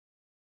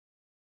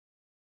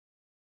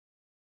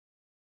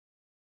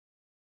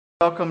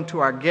Welcome to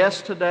our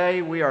guests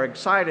today. We are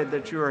excited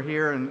that you are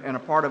here and a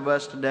part of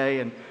us today,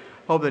 and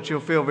hope that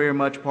you'll feel very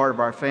much part of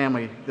our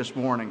family this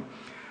morning.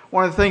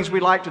 One of the things we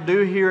like to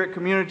do here at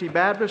Community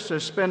Baptist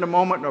is spend a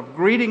moment of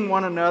greeting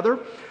one another.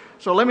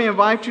 So let me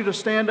invite you to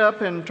stand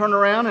up and turn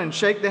around and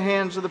shake the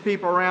hands of the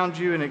people around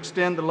you and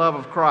extend the love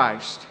of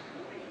Christ.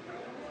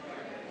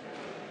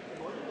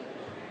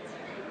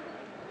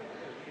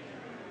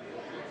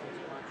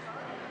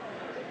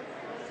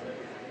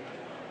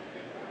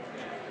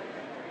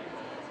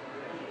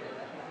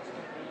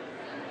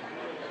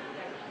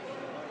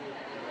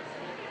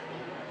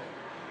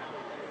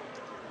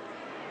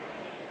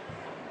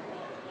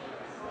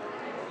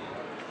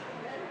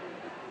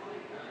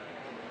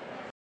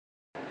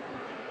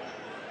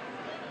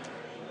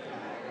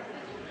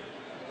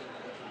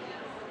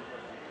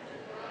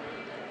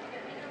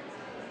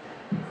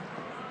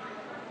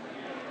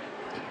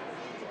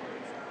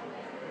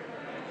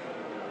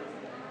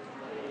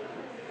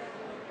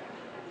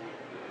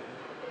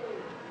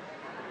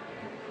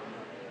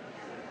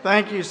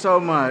 Thank you so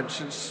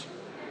much.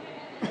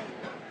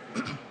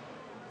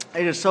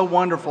 It is so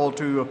wonderful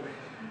to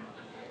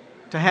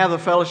have the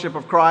fellowship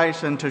of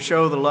Christ and to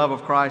show the love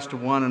of Christ to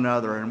one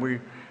another, and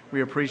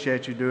we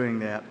appreciate you doing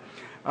that.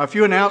 A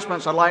few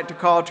announcements I'd like to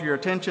call to your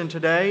attention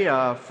today.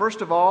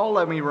 First of all,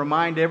 let me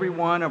remind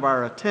everyone of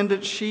our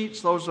attendance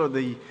sheets. Those are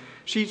the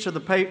sheets of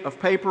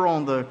paper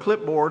on the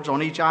clipboards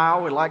on each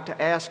aisle. We'd like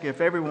to ask if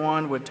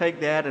everyone would take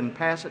that and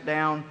pass it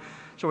down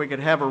so we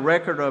could have a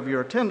record of your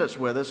attendance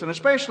with us, and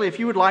especially if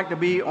you would like to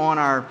be on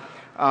our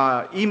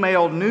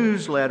email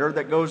newsletter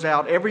that goes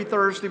out every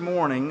Thursday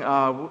morning.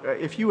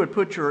 If you would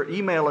put your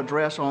email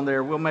address on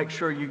there, we'll make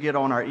sure you get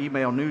on our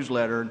email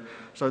newsletter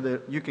so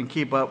that you can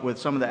keep up with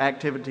some of the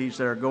activities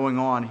that are going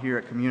on here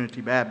at Community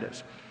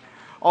Baptist.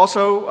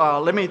 Also,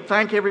 let me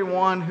thank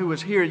everyone who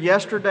was here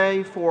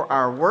yesterday for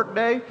our work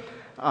day.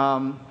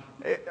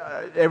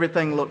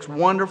 Everything looks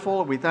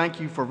wonderful. We thank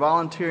you for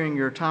volunteering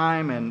your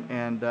time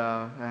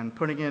and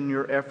putting in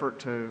your effort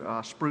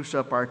to spruce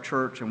up our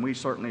church, and we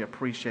certainly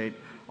appreciate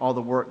all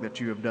the work that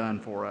you have done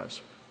for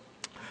us.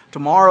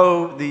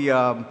 Tomorrow,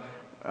 the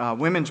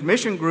Women's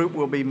Mission Group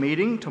will be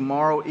meeting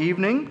tomorrow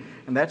evening,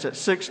 and that's at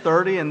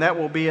 6:30, and that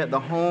will be at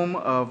the home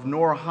of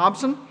Nora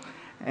Hobson.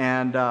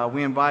 And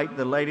we invite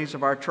the ladies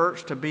of our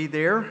church to be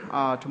there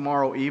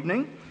tomorrow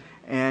evening.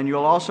 And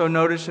you'll also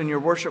notice in your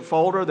worship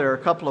folder there are a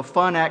couple of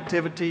fun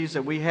activities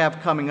that we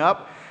have coming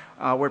up.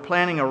 We're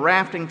planning a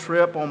rafting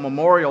trip on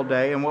Memorial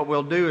Day, and what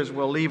we'll do is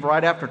we'll leave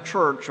right after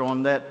church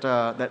on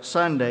that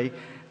Sunday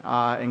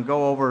and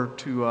go over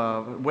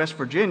to West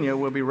Virginia.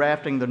 We'll be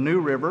rafting the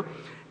New River,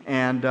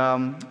 and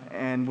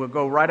we'll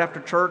go right after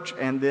church,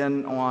 and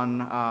then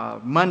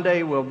on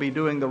Monday we'll be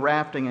doing the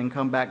rafting and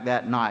come back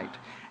that night.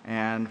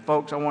 And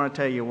folks, I want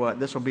to tell you what,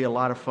 this will be a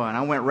lot of fun.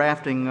 I went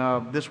rafting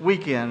this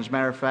weekend, as a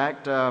matter of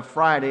fact.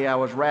 Friday I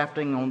was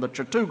rafting on the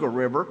Chattooga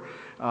River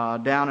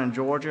down in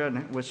Georgia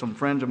with some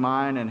friends of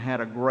mine and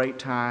had a great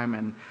time.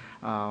 And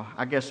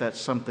I guess that's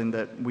something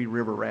that we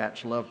river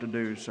rats love to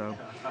do. So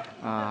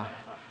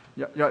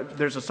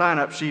there's a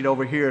sign-up sheet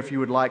over here if you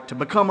would like to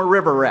become a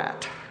river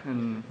rat.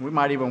 And we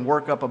might even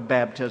work up a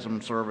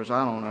baptism service,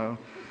 I don't know.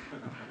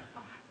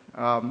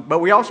 But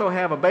we also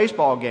have a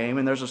baseball game,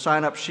 and there's a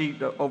sign-up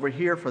sheet over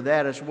here for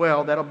that as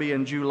well. That'll be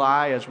in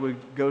July as we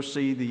go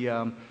see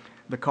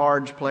the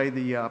Cards play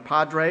the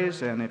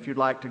Padres, and if you'd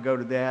like to go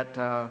to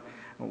that,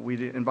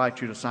 we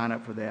invite you to sign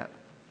up for that.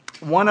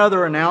 One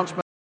other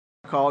announcement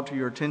called to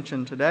your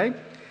attention today,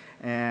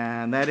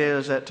 and that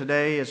is that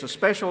today is a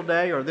special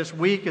day, or this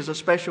week is a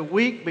special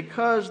week,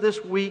 because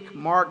this week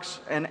marks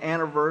an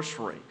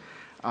anniversary.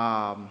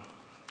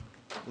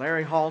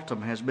 Larry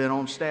Haltom has been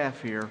on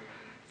staff here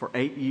for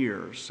 8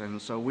 years,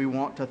 and so we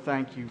want to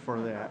thank you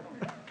for that.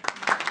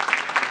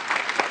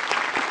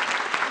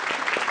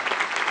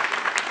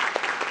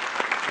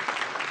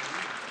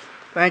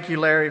 Thank you,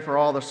 Larry, for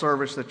all the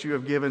service that you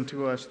have given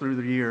to us through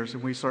the years,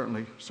 and we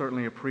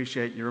certainly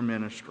appreciate your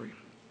ministry.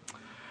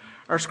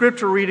 Our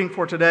scripture reading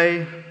for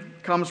today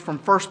comes from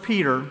 1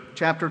 Peter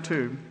chapter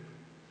 2,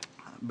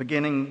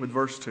 beginning with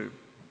verse 2.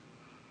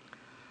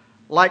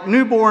 Like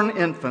newborn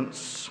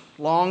infants,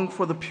 long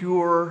for the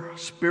pure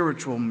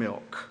spiritual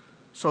milk,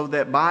 so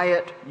that by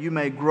it you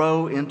may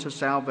grow into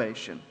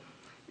salvation,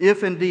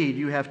 if indeed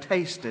you have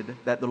tasted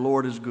that the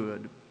Lord is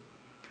good.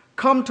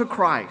 Come to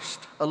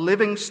Christ, a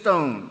living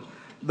stone,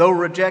 though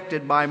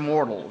rejected by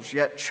mortals,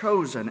 yet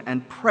chosen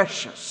and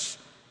precious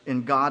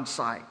in God's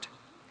sight.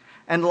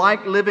 And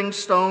like living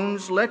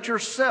stones, let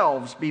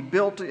yourselves be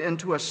built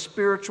into a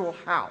spiritual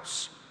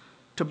house,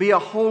 to be a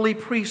holy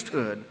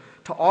priesthood,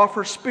 to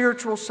offer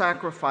spiritual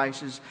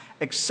sacrifices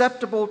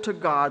acceptable to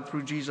God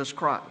through Jesus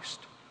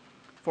Christ.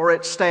 For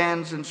it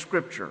stands in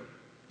Scripture,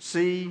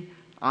 "See,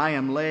 I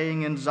am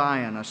laying in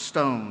Zion a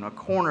stone, a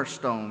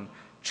cornerstone,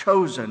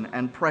 chosen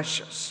and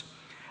precious.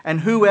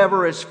 And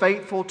whoever is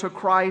faithful to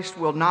Christ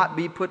will not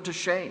be put to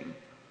shame.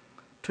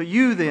 To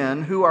you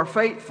then, who are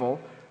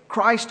faithful,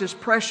 Christ is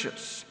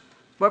precious.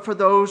 But for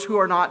those who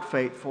are not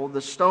faithful, the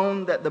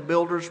stone that the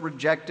builders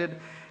rejected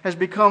has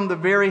become the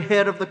very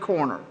head of the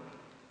corner,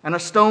 and a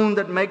stone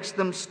that makes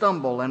them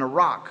stumble, and a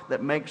rock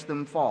that makes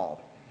them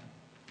fall.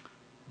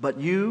 But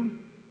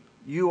you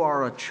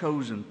are a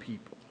chosen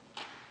people,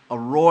 a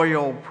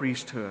royal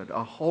priesthood,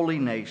 a holy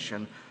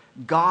nation,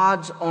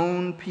 God's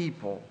own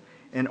people,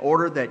 in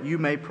order that you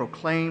may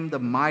proclaim the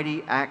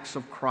mighty acts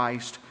of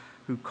Christ,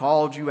 who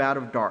called you out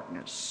of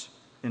darkness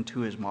into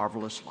his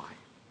marvelous light.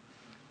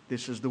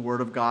 This is the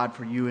word of God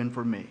for you and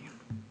for me.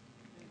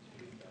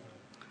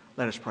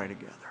 Let us pray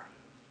together.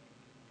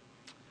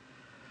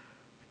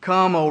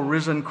 Come, O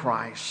risen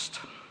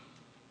Christ.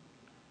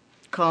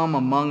 Come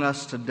among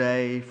us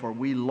today, for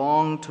we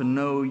long to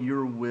know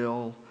your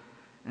will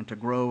and to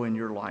grow in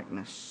your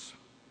likeness.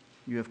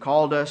 You have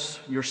called us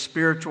your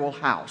spiritual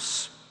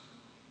house,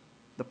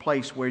 the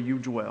place where you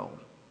dwell.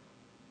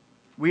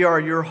 We are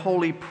your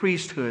holy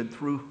priesthood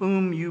through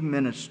whom you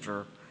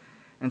minister.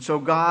 And so,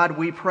 God,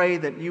 we pray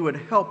that you would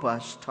help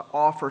us to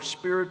offer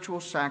spiritual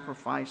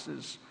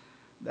sacrifices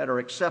that are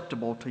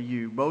acceptable to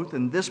you, both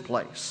in this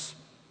place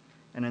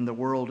and in the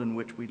world in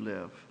which we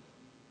live.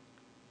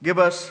 Give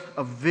us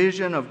a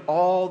vision of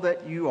all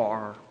that you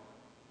are.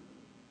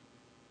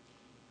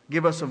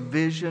 Give us a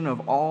vision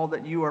of all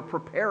that you are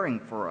preparing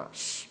for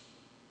us.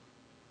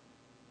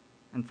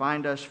 And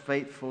find us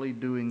faithfully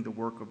doing the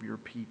work of your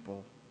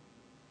people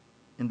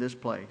in this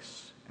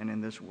place and in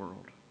this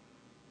world.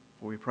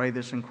 For we pray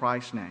this in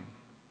Christ's name.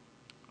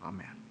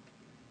 Amen.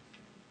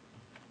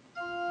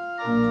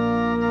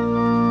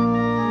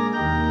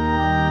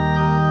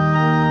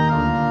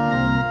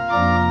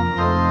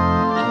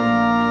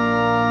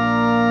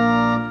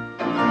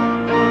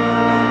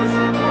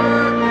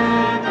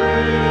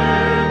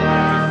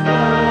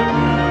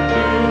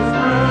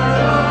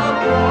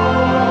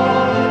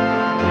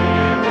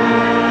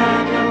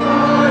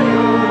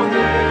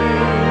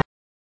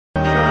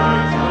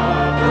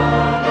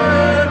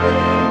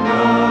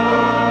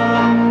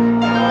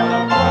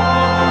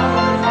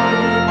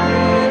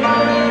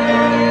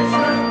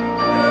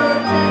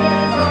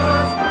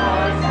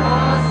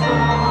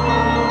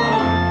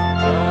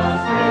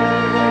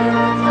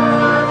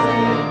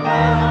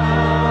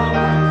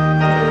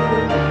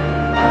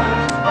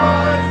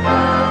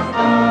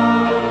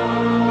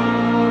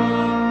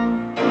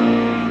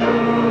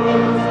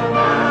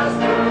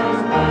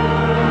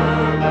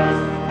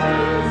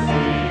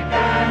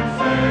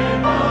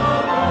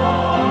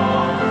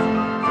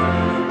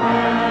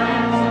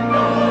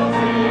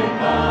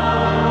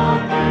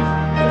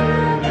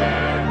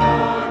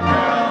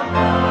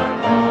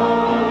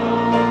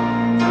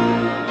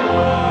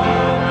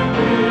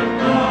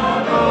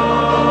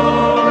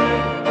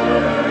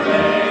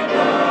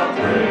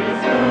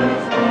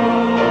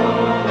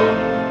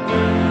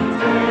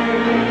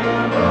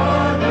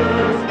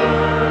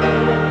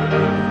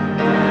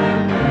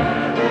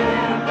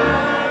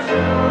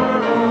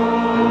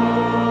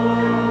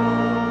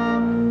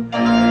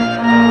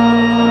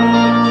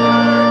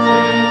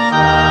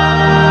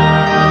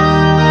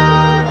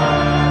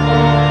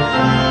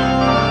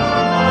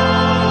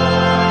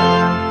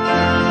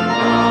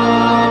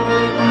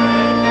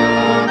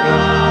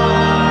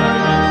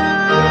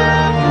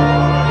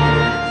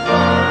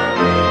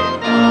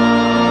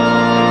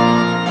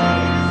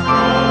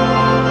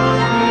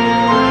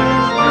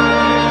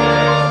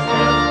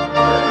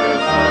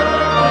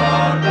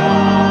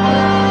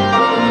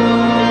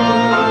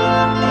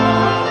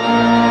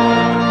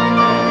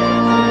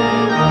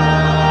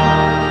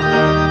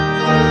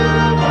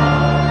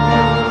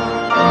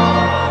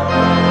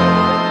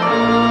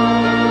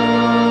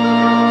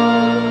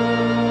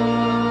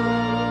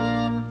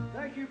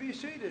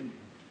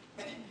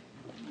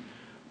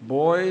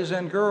 Boys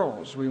and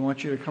girls, we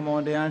want you to come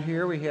on down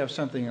here. We have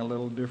something a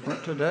little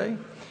different today.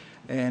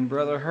 And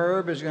Brother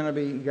Herb is going to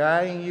be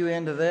guiding you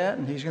into that.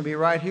 And he's going to be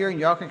right here. And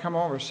y'all can come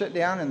over, sit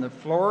down in the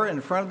floor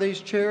in front of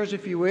these chairs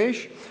if you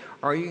wish.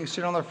 Or you can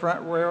sit on the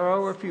front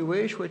row if you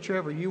wish,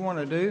 whichever you want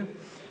to do.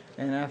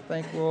 And I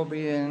think we'll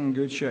be in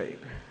good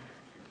shape.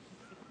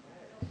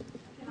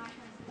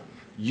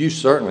 You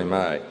certainly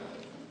may.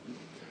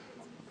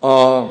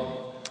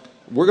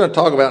 We're going to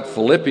talk about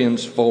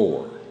Philippians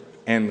 4.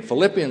 And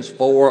Philippians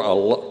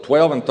 4,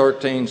 12 and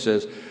 13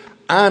 says,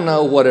 I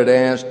know what it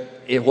is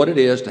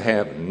to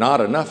have not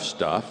enough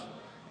stuff,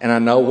 and I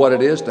know what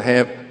it is to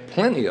have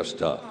plenty of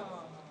stuff.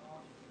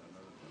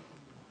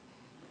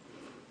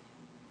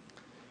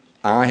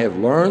 I have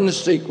learned the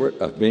secret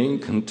of being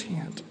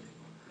content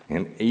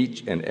in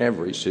each and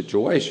every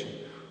situation,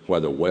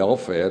 whether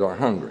well-fed or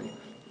hungry,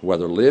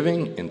 whether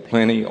living in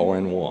plenty or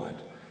in want.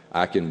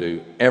 I can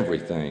do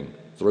everything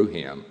through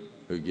him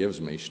who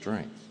gives me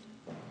strength.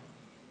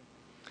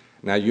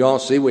 Now, you all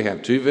see we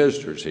have two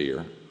visitors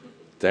here.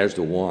 There's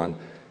the one.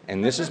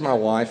 And this is my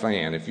wife,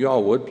 Ann. If you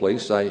all would,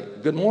 please say,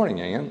 good morning,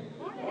 Ann.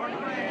 Good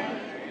morning, Ann.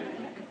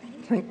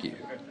 Thank you.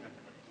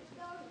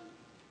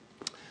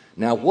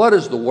 Now, what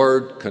does the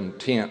word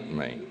content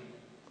mean?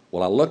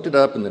 Well, I looked it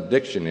up in the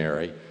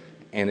dictionary,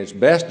 and it's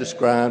best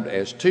described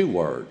as two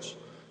words.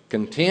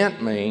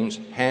 Content means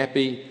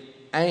happy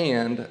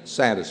and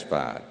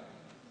satisfied.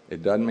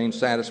 It doesn't mean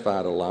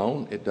satisfied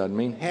alone. It doesn't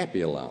mean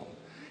happy alone.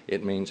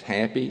 It means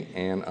happy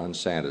and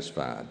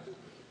unsatisfied.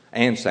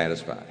 And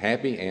satisfied.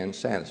 Happy and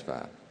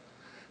satisfied.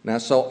 Now,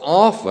 so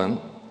often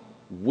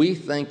we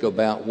think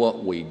about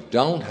what we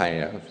don't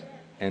have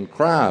and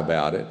cry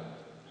about it,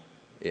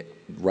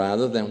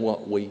 rather than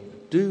what we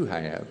do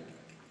have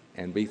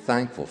and be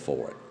thankful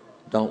for it,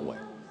 don't we?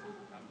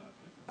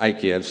 Hey,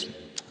 kids,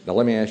 now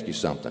let me ask you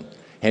something.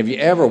 Have you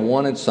ever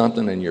wanted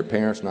something and your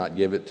parents not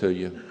give it to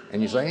you?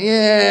 And you say,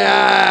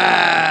 yeah.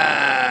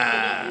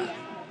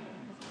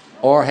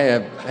 Or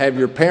have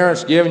your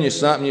parents given you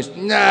something, you say,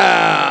 no,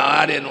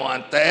 I didn't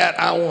want that.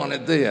 I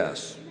wanted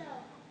this.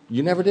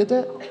 You never did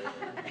that?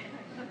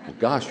 Well,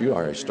 gosh, you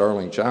are a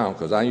sterling child,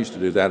 because I used to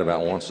do that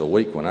about once a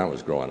week when I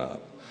was growing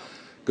up.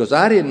 Because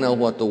I didn't know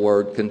what the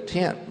word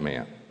content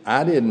meant.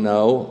 I didn't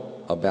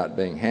know about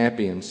being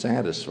happy and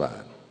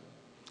satisfied.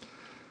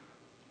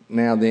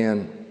 Now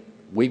then,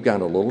 we've got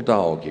a little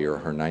dog here.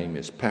 Her name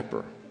is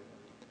Pepper.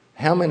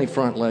 How many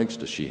front legs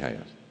does she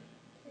have?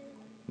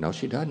 No,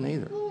 she doesn't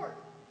either.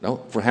 No,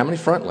 for how many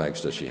front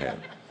legs does she have?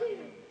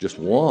 Just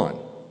one.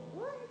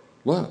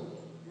 Look.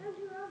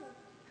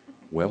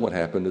 Well, what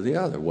happened to the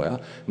other?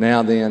 Well,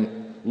 now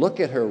then, look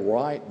at her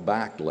right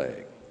back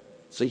leg.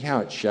 See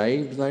how it's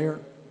shaved there?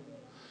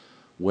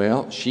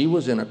 Well, she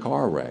was in a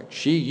car wreck.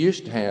 She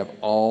used to have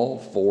all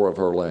 4 of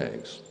her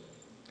legs.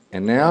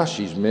 And now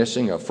she's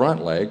missing a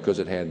front leg because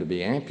it had to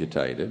be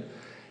amputated.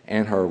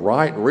 And her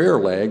right rear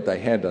leg, they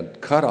had to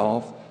cut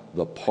off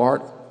the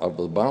part of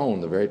the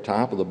bone, the very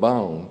top of the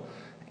bone.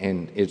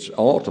 And it's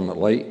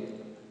ultimately,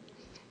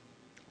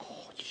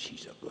 oh,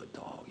 she's a good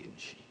dog, isn't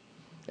she?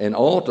 And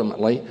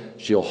ultimately,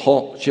 she'll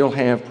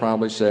have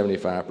probably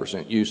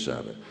 75% use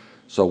of it.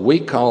 So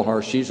we call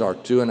her, she's our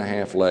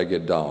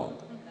 2.5-legged dog.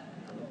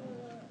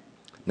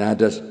 Now,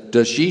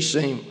 does she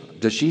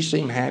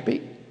seem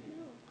happy?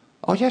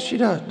 Oh, yes, she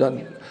does.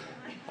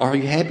 Are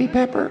you happy,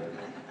 Pepper?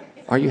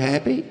 Are you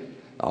happy?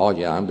 Oh,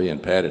 yeah, I'm being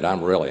petted.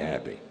 I'm really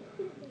happy.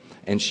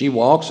 And she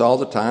walks all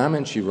the time,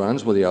 and she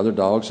runs with the other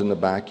dogs in the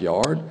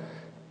backyard.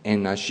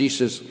 And she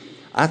says,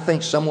 I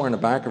think somewhere in the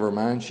back of her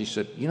mind, she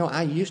said,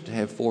 I used to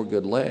have 4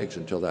 good legs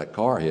until that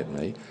car hit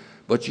me.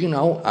 But,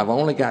 I've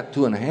only got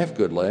 2.5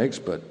 good legs,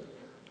 but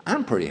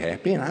I'm pretty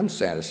happy, and I'm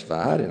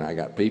satisfied, and I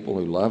got people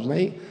who love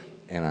me,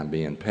 and I'm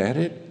being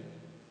petted.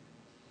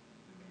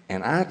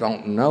 And I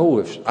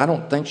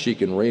don't think she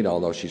can read,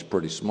 although she's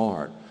pretty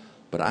smart.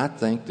 But I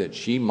think that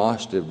she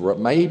must have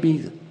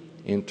maybe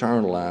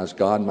internalized,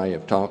 God may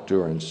have talked to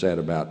her and said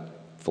about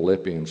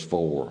Philippians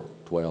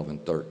 4:12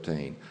 and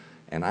 13.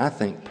 And I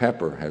think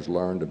Pepper has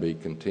learned to be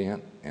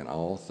content in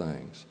all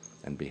things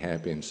and be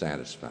happy and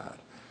satisfied.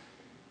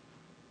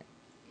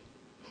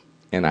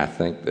 And I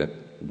think that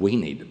we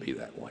need to be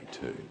that way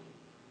too.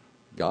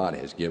 God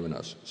has given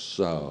us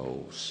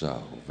so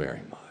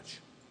very much.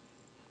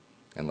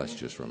 And let's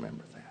just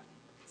remember that.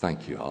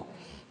 Thank you all.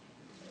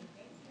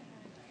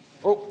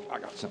 Oh, I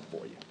got something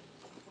for you.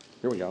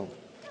 Here we go.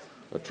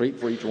 A treat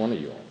for each one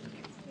of you all.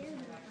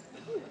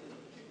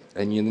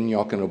 And then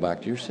y'all can go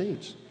back to your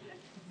seats.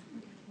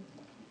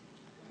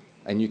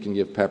 And you can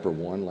give Pepper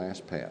one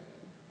last pat.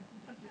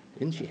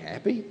 Isn't she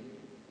happy?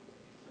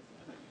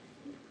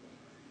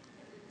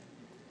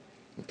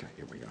 Okay,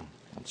 here we go.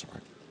 I'm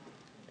sorry.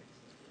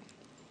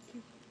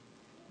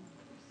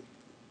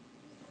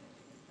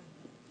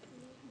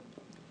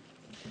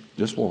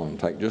 Just one.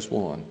 Take just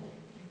one.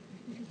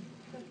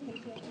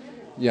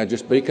 Yeah,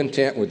 just be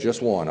content with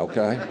just one,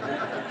 okay?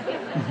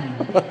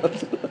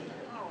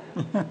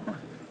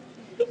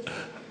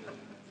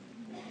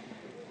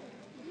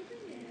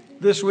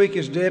 This week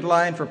is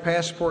deadline for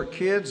Passport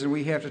Kids, and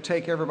we have to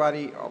take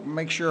everybody,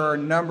 make sure our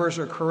numbers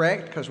are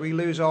correct, because we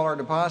lose all our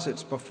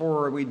deposits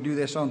before we do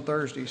this on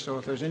Thursday. So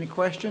if there's any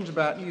questions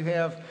about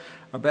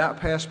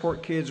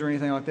Passport Kids or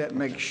anything like that,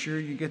 make sure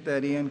you get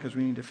that in, because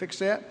we need to fix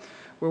that.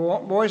 We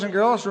want boys and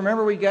girls,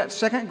 remember we got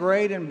 2nd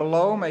grade and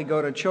below may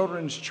go to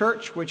Children's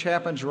Church, which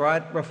happens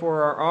right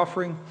before our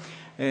offering.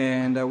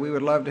 And we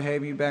would love to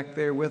have you back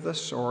there with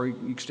us, or you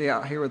can stay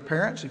out here with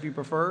parents if you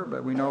prefer,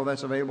 but we know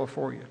that's available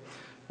for you.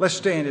 Let's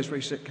stand as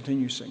we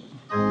continue singing.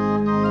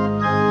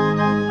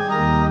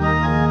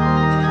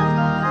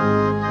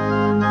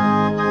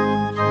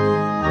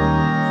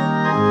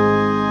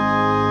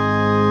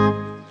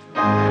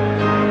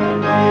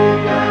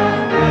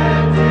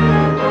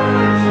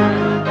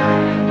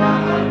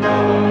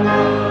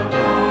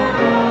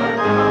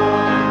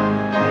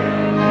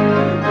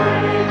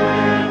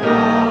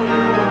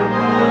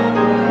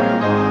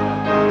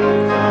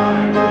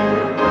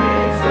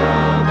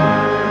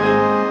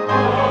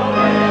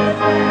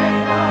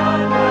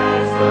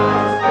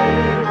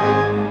 Spirit.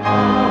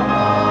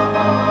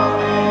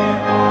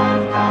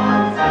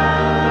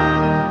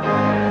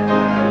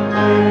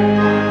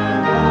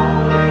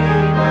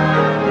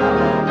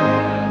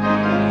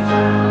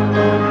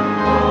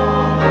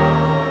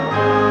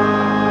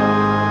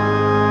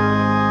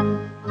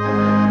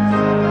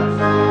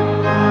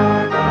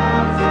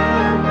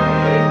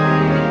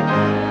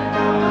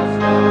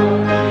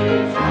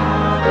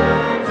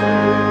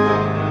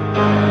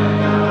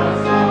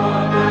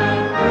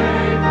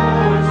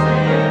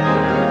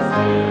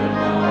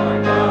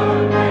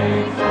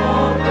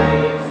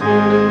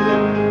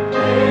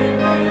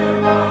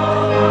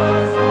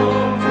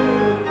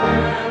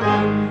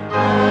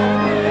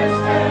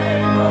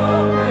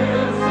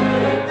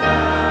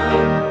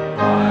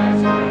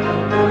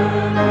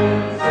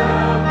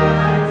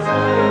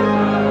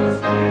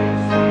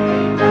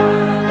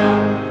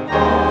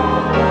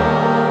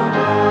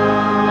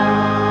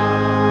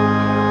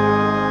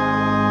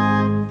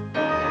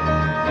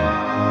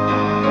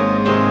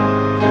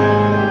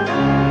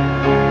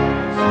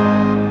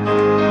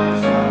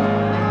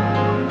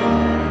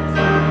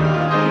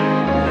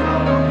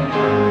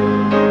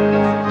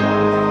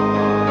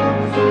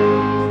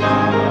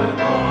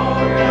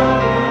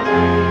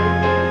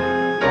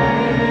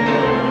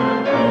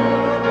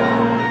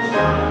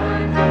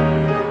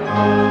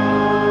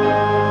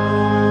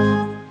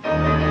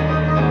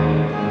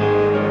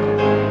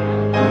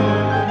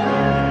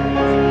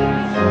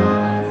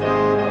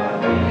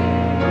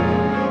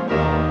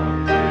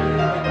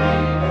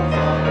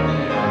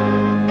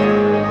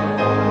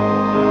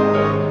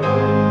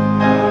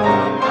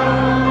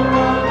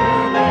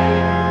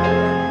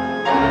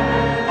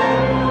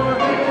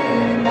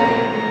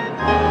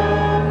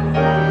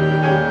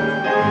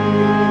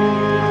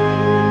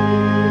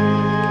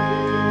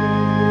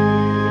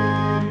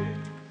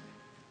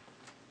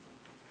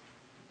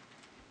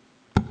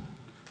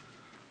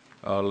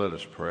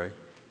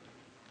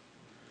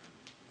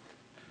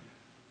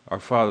 Our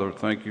Father,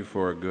 thank you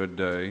for a good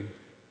day.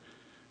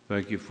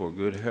 Thank you for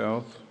good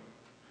health.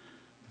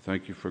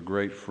 Thank you for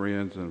great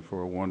friends and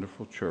for a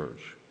wonderful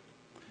church.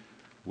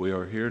 We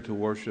are here to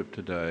worship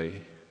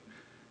today.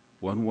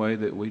 One way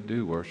that we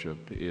do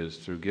worship is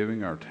through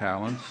giving our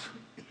talents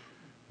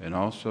and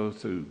also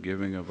through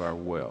giving of our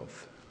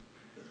wealth.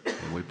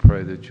 And we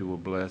pray that you will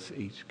bless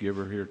each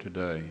giver here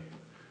today,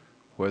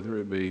 whether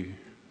it be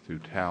through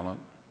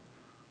talent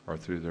or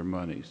through their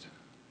monies.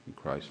 In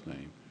Christ's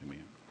name,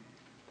 amen.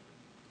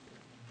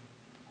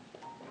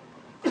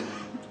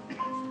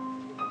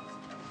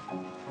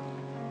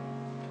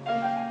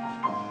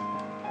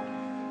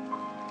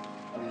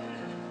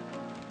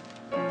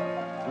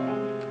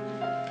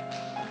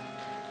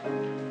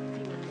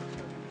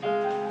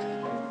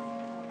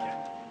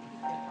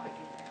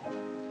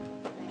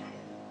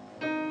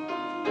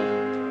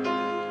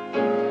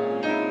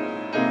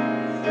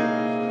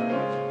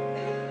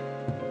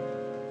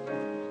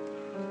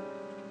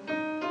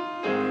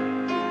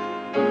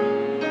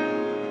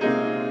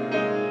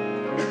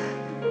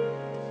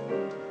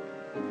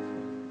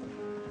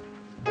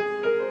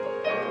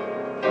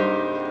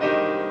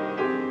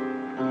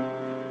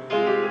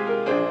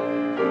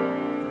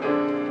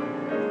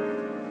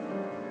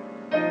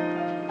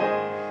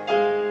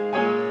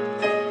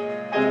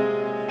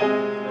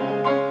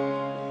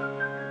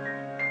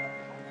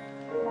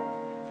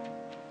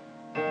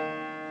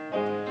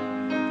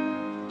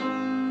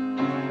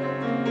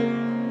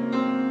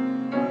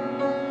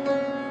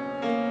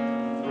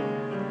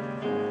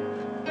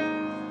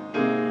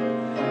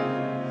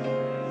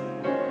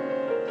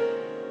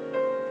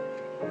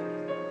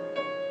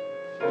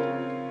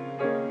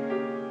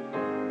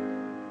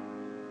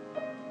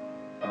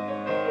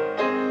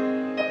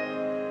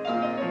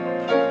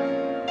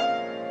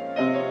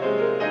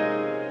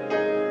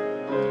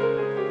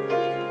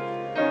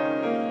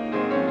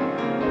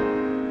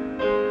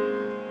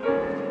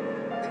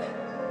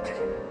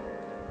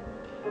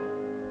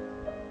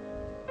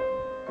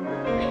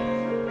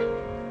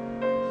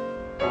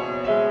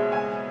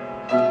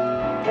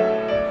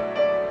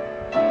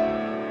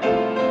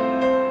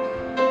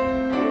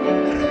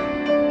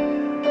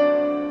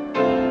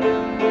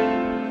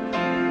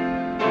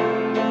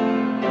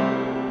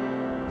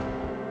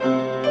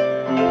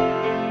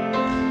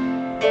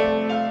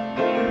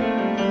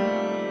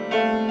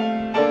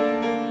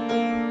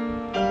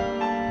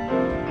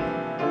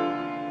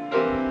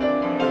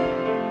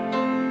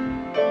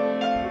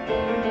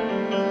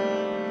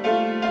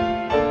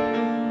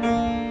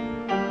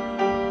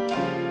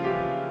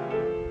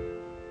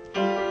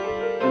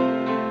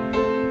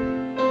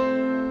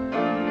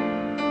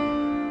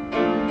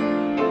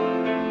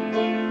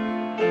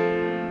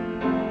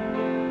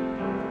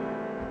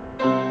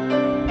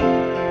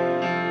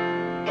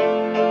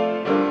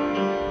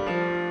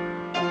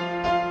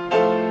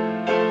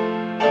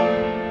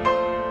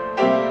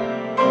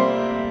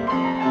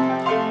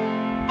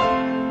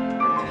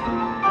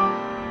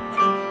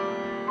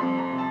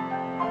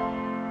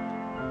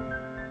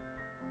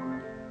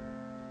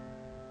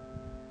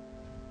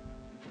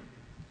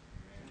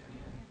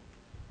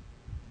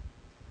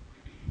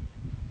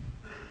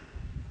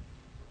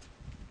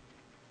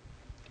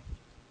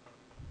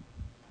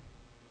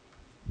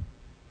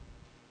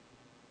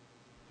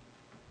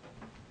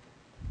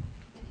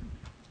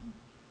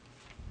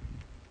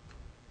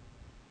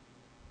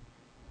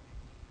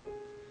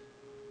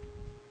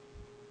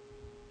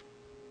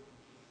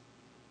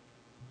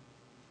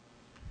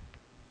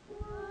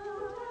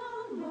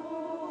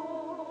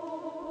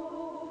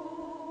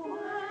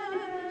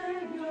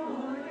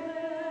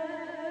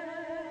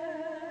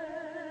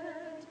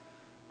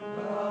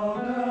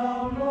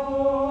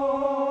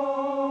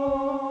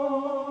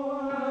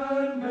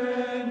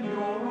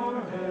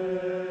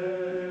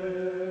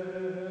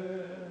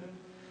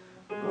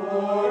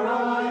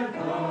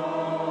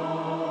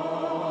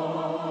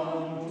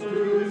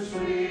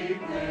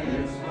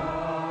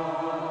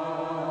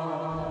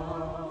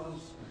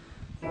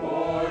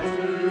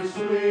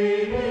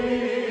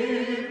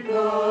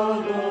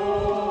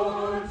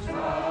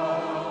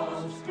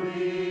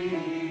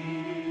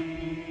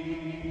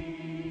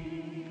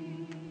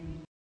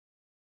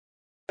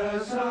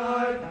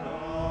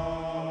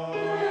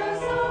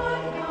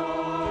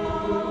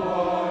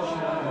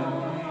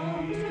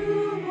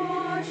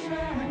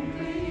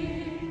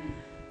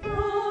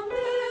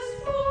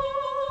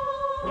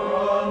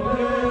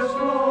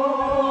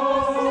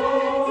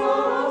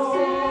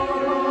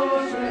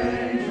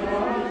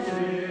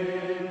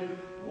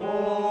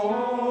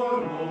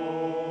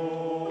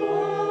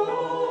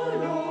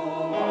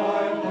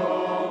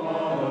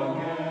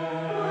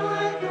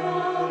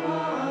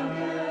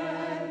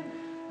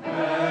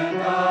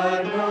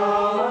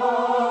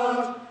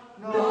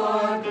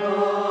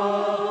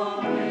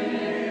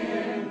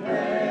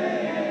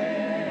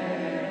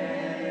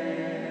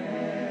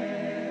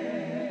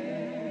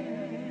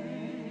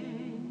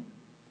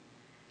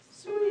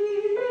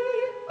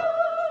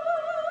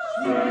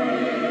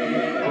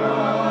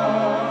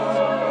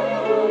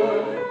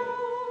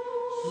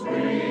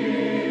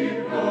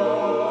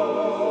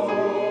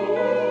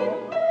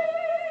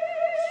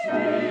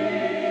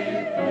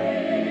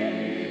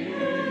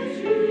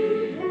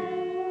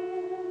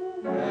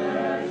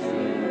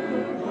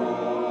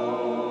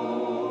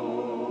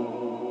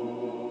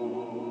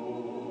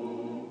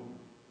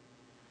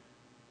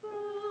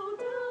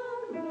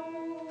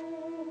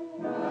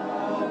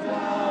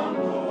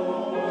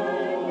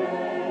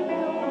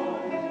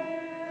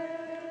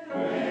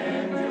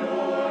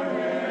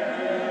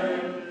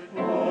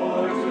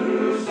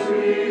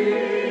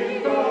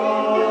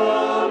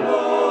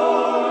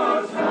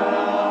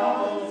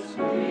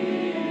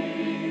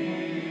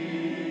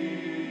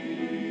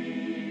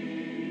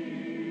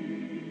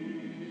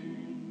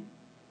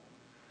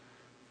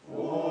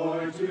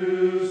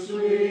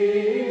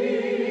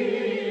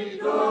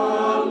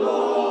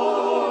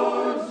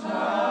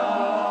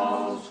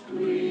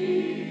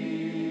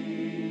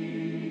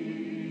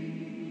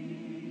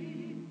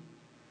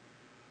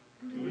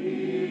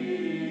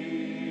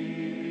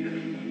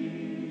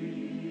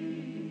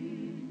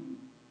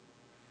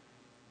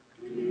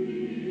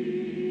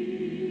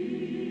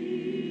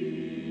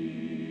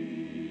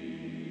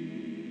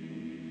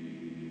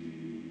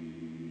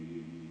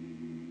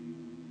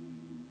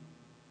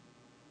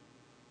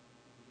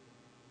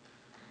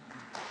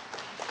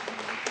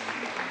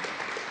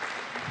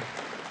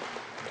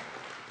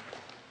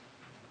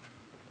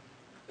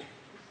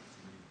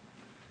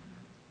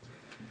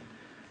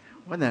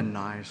 Wasn't that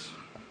nice?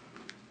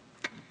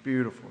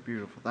 Beautiful,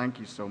 beautiful. Thank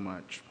you so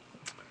much.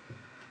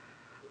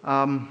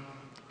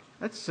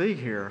 Let's see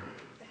here.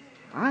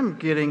 I'm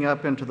getting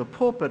up into the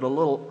pulpit a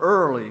little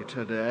early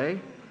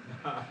today.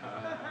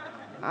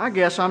 I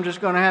guess I'm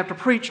just going to have to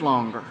preach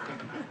longer.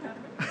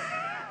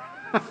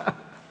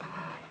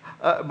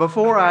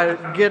 Before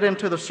I get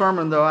into the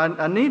sermon, though,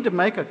 I need to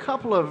make a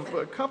couple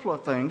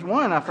of things.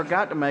 One, I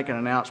forgot to make an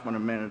announcement a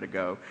minute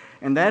ago,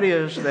 and that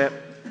is that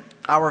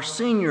our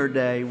senior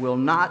day will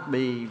not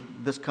be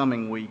this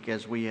coming week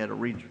as we had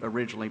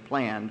originally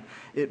planned.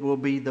 It will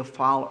be the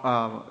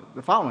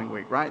following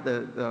week, right?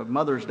 The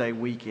Mother's Day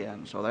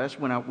weekend. So that's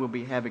when we'll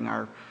be having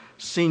our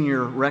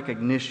senior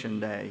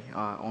recognition day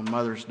on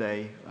Mother's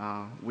Day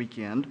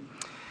weekend.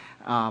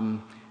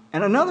 And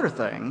another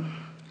thing,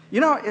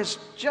 it's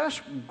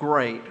just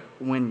great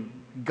when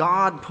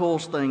God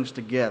pulls things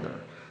together.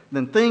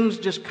 Then things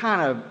just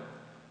kind of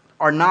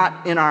are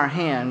not in our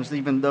hands,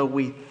 even though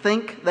we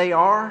think they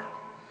are.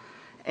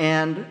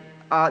 And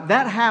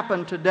that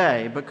happened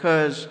today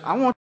because I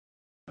want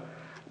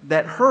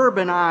that Herb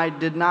and I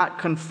did not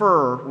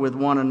confer with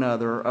one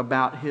another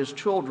about his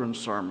children's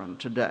sermon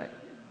today.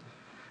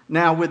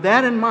 Now, with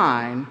that in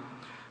mind,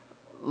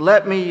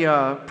 let me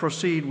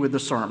proceed with the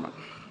sermon.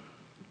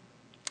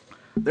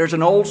 There's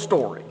an old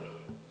story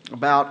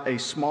about a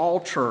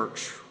small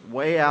church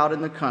way out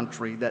in the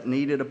country that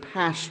needed a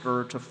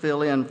pastor to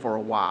fill in for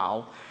a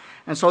while,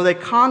 and so they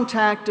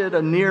contacted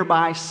a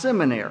nearby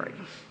seminary.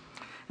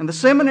 And the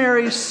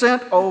seminary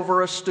sent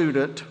over a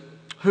student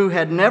who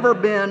had never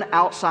been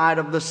outside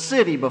of the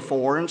city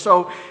before, and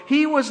so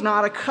he was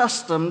not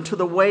accustomed to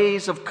the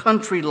ways of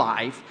country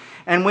life.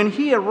 And when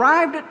he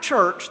arrived at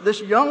church, this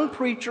young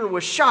preacher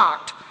was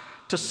shocked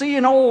to see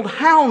an old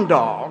hound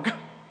dog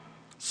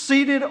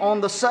seated on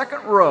the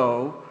second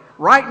row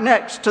right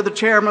next to the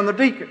chairman of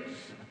the deacons.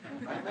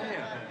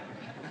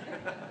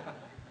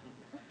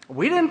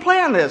 We didn't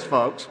plan this,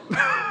 folks.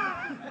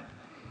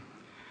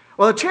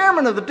 Well, the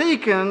chairman of the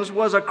deacons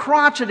was a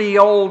crotchety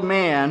old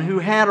man who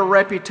had a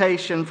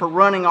reputation for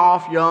running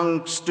off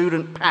young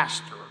student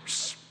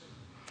pastors.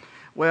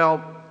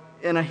 Well,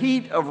 in a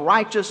heat of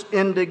righteous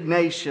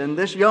indignation,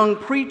 this young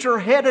preacher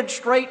headed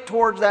straight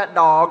towards that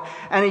dog,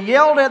 and he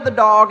yelled at the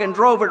dog and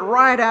drove it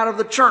right out of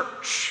the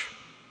church.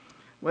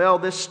 Well,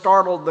 this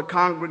startled the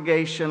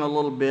congregation a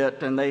little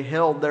bit, and they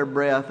held their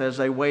breath as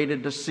they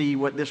waited to see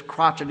what this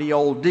crotchety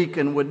old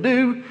deacon would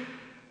do,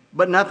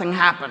 but nothing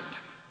happened.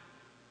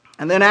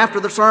 And then after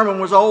the sermon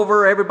was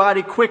over,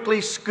 everybody quickly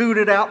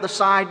scooted out the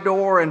side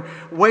door and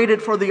waited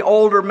for the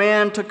older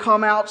man to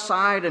come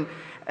outside.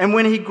 And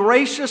when he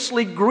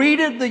graciously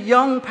greeted the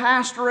young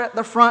pastor at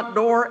the front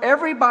door,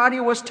 everybody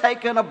was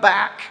taken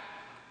aback.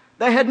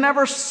 They had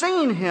never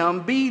seen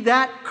him be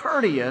that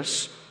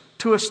courteous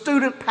to a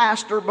student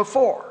pastor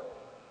before.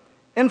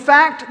 In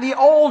fact, the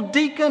old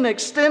deacon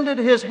extended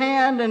his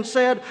hand and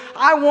said,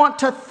 "I want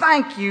to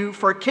thank you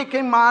for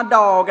kicking my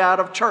dog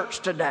out of church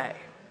today."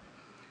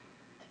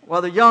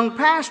 Well, the young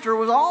pastor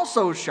was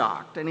also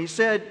shocked, and he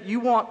said,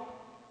 you want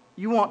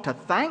to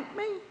thank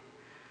me?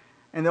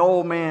 And the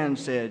old man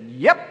said,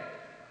 "Yep,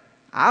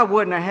 I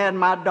wouldn't have had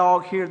my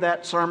dog hear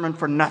that sermon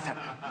for nothing."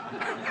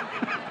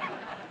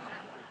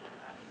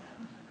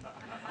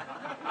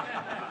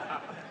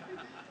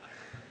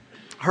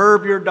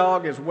 Herb, your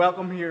dog is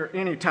welcome here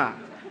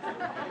anytime.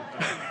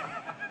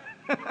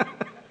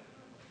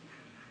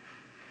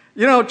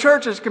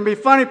 Churches can be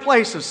funny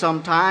places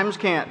sometimes,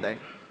 can't they?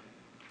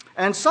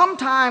 And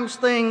sometimes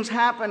things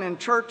happen in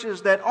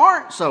churches that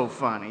aren't so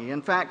funny.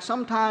 In fact,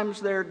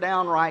 sometimes they're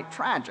downright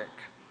tragic.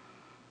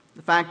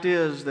 The fact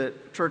is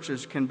that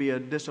churches can be a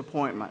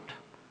disappointment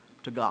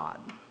to God.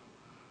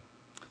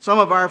 Some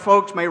of our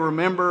folks may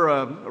remember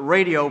a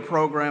radio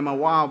program a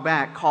while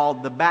back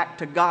called the Back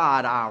to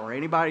God Hour.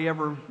 Anybody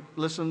ever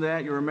listen to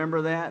that? You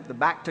remember that? The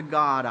Back to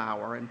God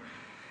Hour. And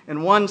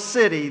in one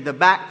city, the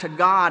Back to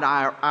God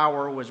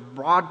Hour was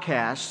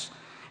broadcast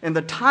in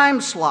the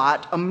time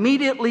slot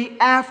immediately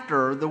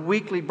after the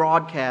weekly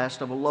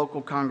broadcast of a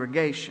local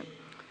congregation.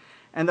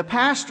 And the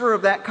pastor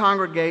of that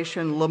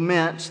congregation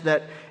laments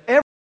that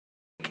every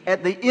week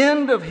at the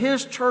end of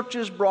his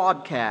church's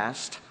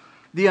broadcast,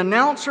 the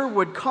announcer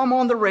would come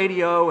on the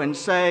radio and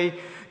say,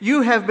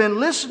 "You have been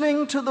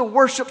listening to the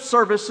worship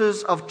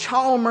services of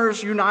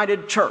Chalmers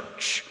United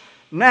Church.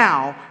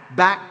 Now,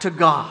 back to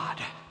God."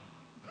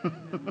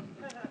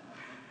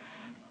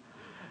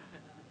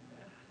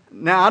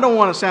 Now, I don't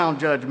want to sound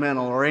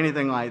judgmental or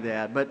anything like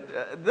that,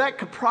 but that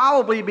could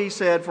probably be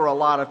said for a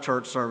lot of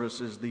church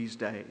services these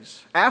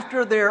days.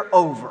 After they're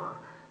over,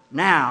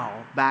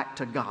 now back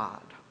to God.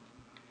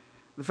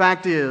 The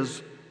fact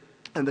is,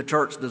 and the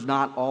church does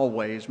not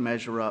always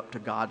measure up to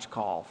God's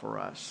call for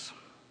us,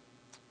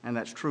 and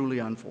that's truly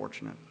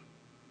unfortunate.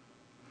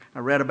 I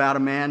read about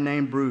a man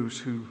named Bruce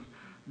who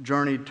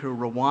journeyed to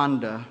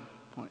Rwanda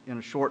in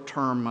a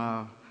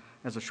short-term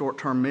as a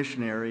short-term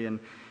missionary, and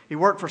he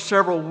worked for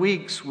several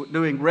weeks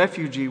doing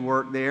refugee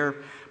work there.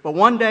 But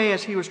one day,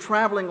 as he was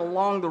traveling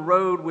along the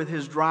road with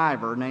his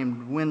driver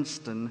named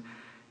Winston,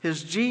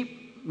 his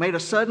Jeep made a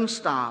sudden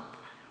stop,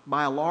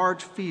 by a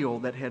large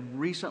field that had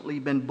recently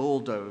been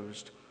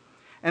bulldozed.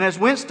 And as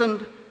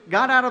Winston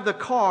got out of the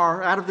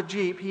car, out of the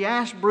Jeep, he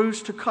asked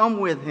Bruce to come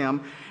with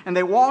him. And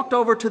they walked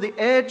over to the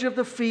edge of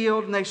the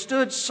field, and they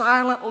stood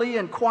silently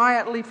and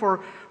quietly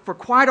for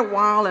quite a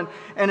while.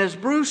 And as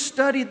Bruce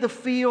studied the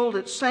field,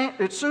 it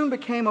soon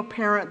became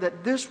apparent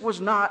that this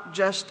was not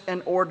just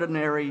an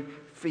ordinary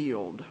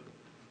field.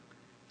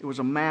 It was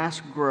a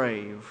mass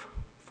grave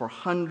for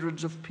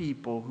hundreds of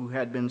people who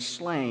had been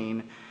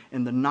slain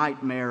in the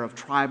nightmare of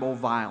tribal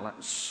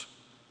violence.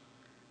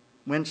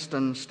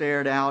 Winston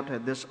stared out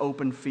at this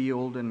open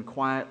field and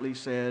quietly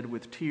said,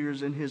 with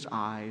tears in his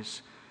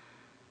eyes,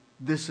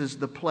 "This is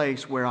the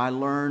place where I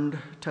learned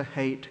to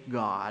hate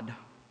God."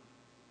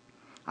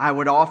 I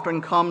would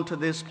often come to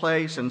this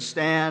place and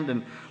stand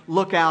and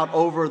look out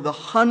over the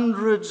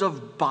hundreds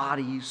of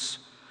bodies,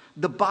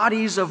 the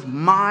bodies of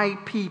my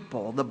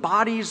people, the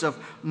bodies of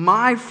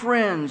my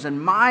friends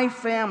and my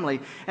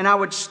family. And I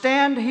would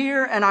stand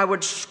here and I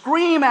would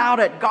scream out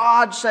at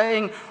God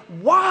saying,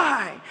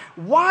 "Why?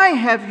 Why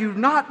have you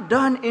not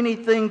done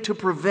anything to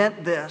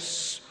prevent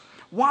this?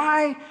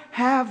 Why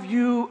have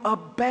you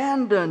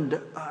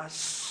abandoned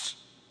us?"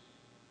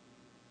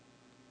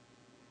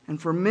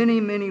 And for many,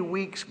 many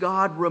weeks,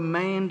 God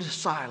remained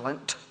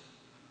silent.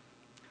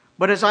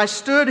 But as I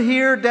stood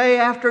here day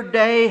after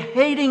day,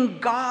 hating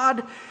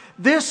God,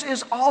 this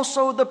is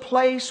also the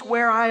place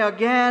where I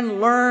again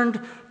learned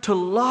to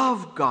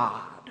love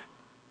God.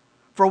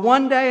 For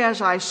one day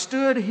as I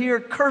stood here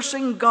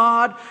cursing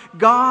God,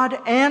 God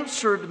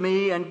answered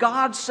me and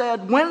God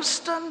said,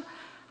 "Winston,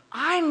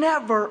 I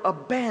never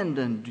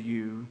abandoned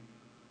you.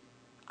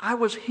 I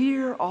was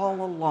here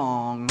all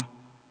along,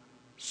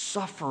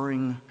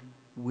 suffering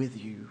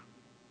with you."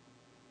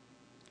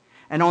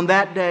 And on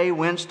that day,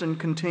 Winston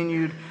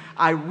continued,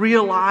 I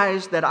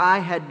realized that I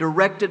had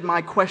directed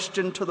my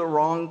question to the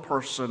wrong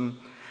person.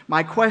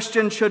 My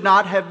question should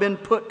not have been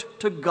put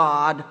to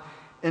God.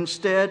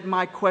 Instead,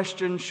 my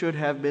question should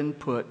have been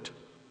put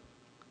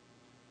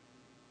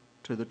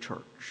to the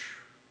church.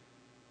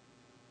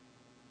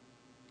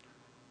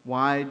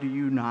 Why do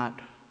you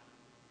not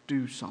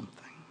do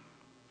something?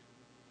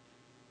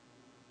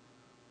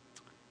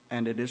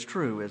 And it is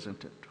true,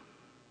 isn't it?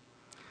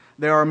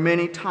 There are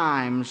many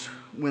times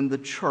when the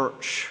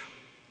church,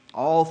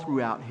 all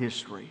throughout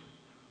history,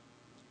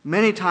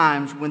 many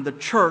times when the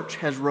church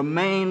has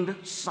remained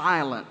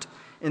silent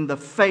in the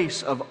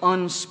face of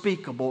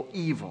unspeakable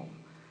evil.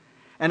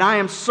 And I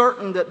am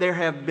certain that there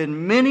have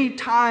been many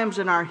times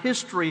in our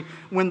history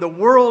when the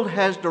world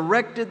has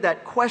directed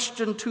that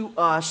question to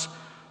us,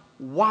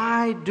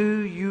 why do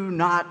you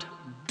not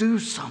do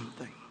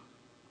something?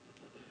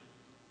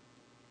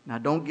 Now,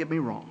 don't get me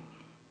wrong.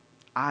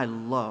 I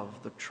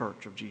love the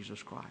Church of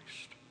Jesus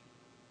Christ.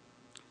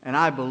 And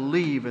I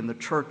believe in the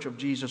Church of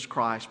Jesus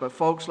Christ. But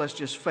folks, let's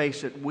just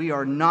face it, we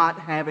are not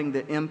having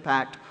the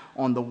impact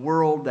on the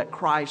world that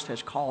Christ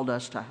has called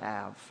us to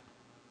have.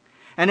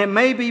 And it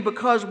may be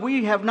because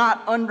we have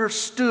not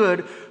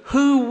understood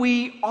who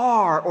we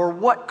are or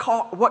what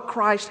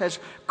Christ has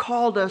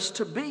called us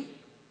to be.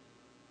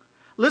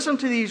 Listen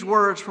to these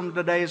words from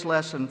today's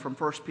lesson from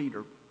 1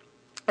 Peter.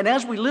 And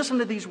as we listen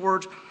to these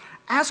words,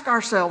 ask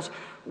ourselves,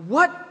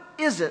 what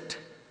is it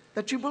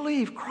that you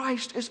believe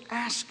Christ is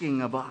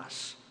asking of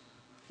us?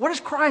 What is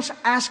Christ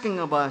asking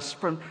of us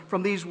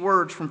from these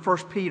words from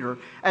 1 Peter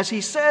as he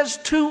says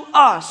to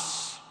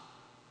us,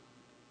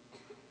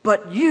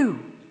 "But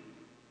you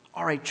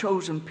are a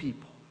chosen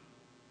people.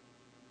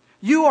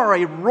 You are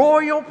a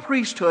royal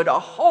priesthood, a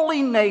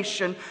holy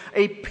nation,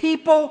 a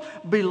people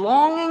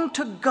belonging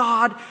to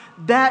God,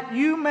 that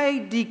you may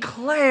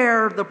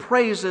declare the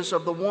praises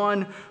of the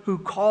one who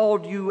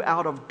called you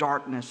out of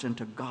darkness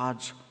into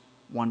God's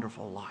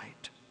wonderful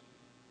light."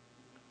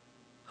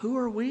 Who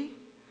are we?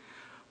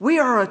 We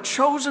are a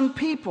chosen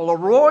people, a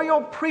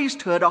royal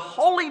priesthood, a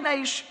holy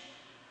nation,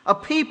 a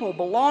people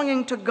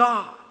belonging to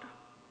God.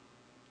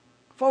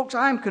 Folks,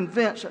 I'm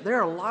convinced that there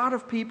are a lot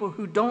of people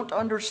who don't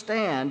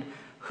understand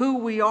who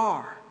we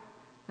are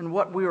and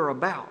what we are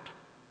about.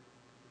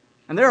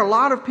 And there are a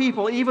lot of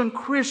people, even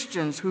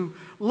Christians, who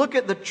look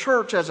at the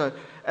church as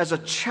a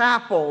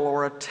chapel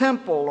or a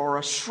temple or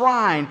a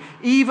shrine,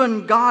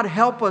 even, God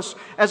help us,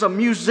 as a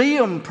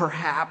museum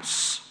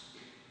perhaps.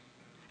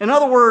 In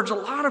other words, to a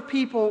lot of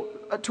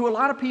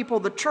people,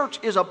 the church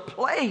is a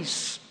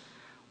place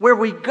where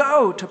we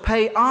go to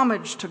pay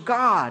homage to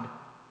God.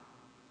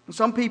 And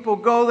some people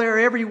go there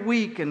every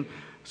week, and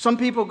some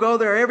people go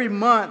there every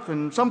month,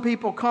 and some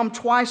people come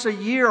twice a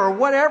year or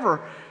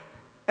whatever.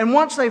 And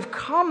once they've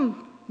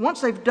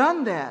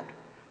done that,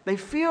 they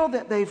feel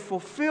that they've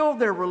fulfilled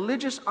their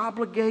religious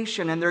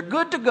obligation and they're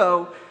good to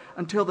go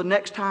until the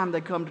next time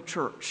they come to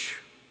church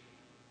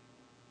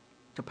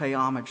to pay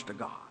homage to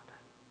God.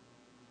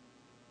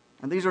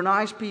 And these are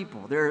nice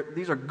people.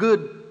 These are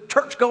good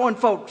church-going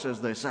folks,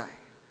 as they say.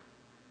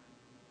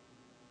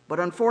 But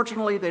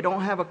unfortunately, they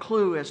don't have a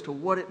clue as to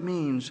what it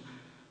means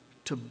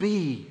to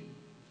be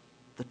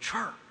the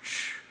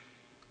church.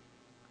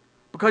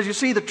 Because you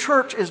see, the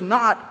church is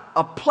not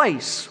a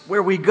place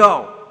where we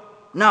go.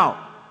 No,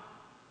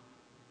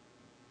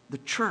 The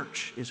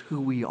church is who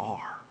we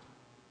are.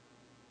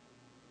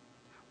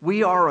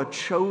 We are a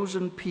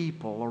chosen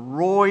people, a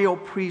royal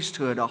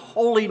priesthood, a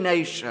holy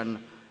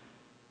nation,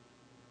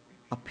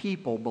 a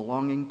people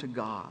belonging to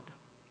God.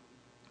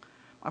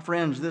 My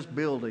friends, this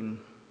building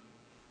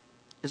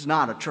is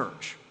not a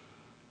church.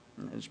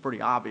 It's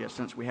pretty obvious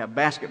since we have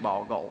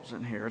basketball goals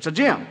in here. It's a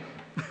gym.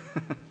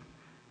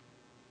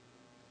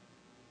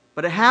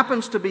 But it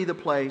happens to be the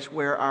place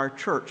where our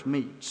church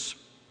meets.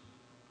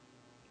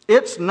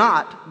 It's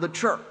not the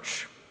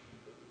church.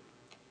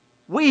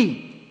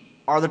 We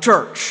are the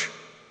church.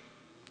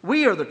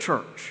 We are the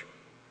church.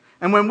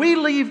 And when we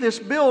leave this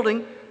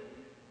building,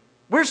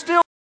 we're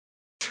still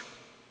the church.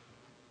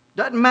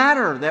 Doesn't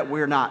matter that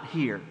we're not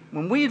here.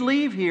 When we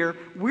leave here,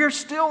 we're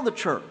still the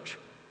church.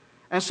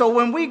 And so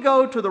when we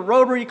go to the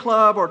Rotary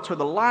Club or to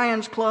the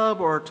Lions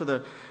Club or to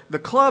the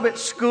club at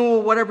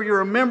school, whatever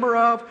you're a member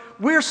of,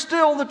 we're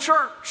still the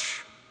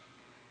church.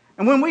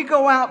 And when we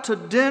go out to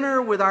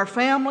dinner with our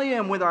family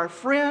and with our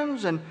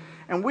friends, and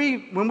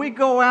when we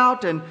go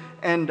out and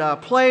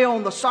play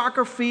on the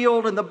soccer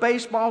field and the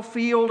baseball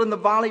field and the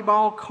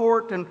volleyball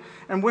court, and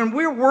when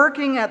we're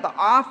working at the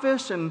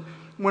office and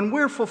when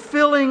we're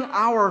fulfilling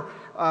our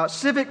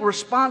civic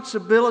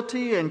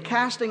responsibility and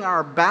casting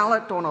our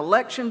ballot on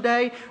election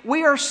day,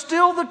 we are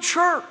still the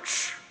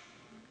church.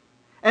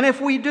 And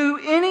if we do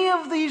any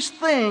of these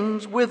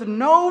things with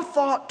no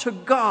thought to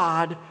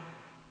God,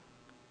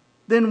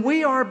 then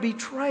we are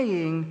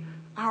betraying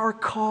our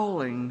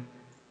calling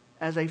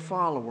as a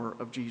follower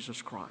of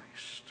Jesus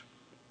Christ.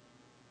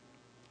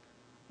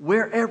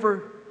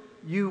 Wherever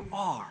you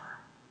are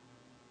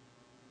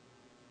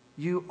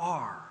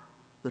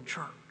the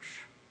church.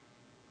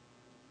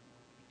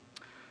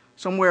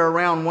 Somewhere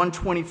around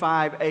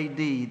 125 AD,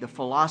 the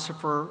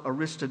philosopher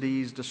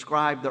Aristides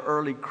described the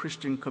early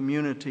Christian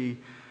community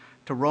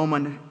to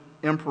Roman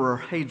Emperor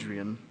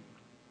Hadrian,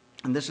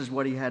 and this is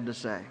what he had to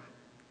say.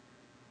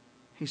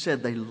 He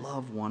said, they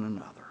love one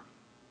another.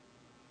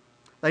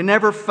 They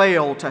never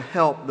fail to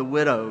help the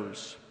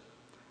widows.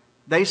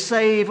 They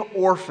save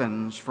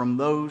orphans from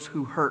those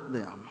who hurt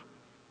them.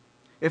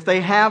 If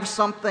they have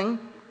something,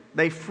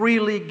 they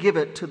freely give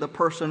it to the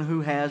person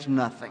who has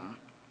nothing.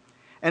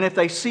 And if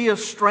they see a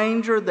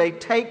stranger, they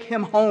take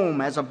him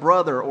home as a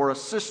brother or a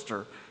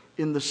sister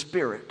in the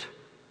Spirit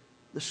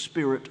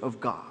of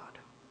God.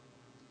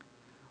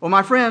 Well,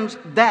 my friends,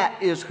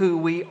 that is who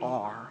we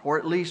are, or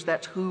at least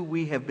that's who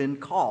we have been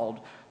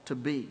called to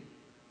be.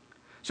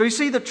 So you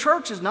see, the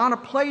church is not a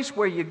place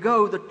where you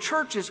go. The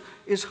church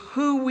is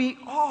who we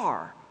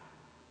are.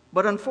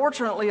 But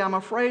unfortunately, I'm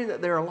afraid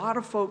that there are a lot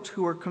of folks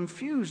who are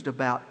confused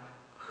about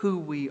who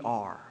we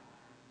are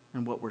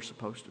and what we're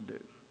supposed to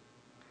do.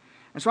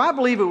 And so I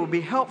believe it would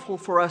be helpful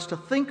for us to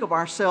think of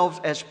ourselves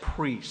as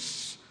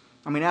priests.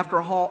 I mean,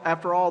 after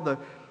all,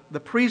 the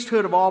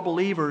priesthood of all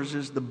believers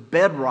is the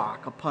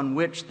bedrock upon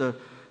which the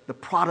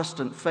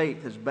Protestant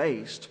faith is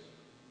based.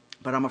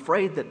 But I'm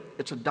afraid that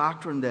it's a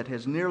doctrine that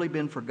has nearly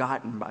been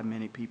forgotten by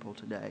many people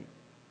today.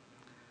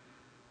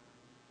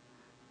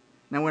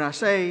 Now, when I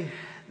say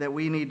that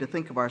we need to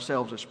think of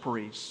ourselves as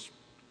priests,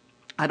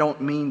 I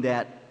don't mean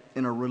that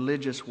in a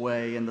religious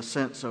way in the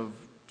sense of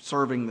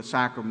serving the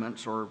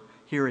sacraments or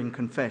hearing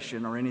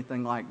confession or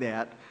anything like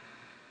that.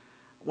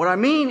 What I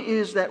mean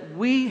is that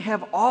we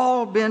have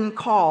all been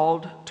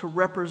called to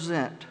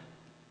represent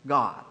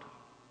God.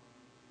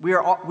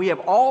 We have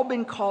all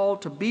been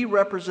called to be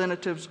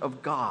representatives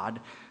of God,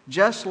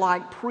 just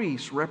like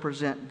priests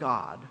represent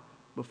God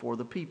before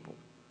the people.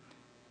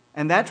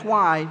 And that's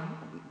why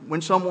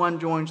when someone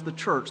joins the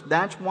church,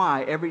 that's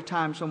why every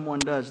time someone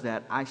does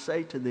that, I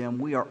say to them,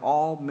 we are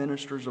all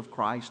ministers of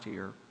Christ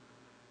here,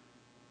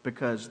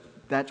 because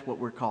that's what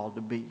we're called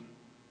to be.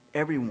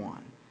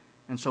 Everyone.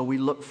 And so we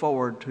look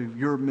forward to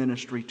your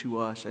ministry to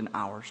us and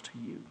ours to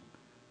you.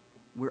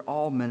 We're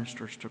all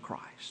ministers to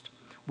Christ.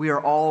 We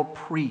are all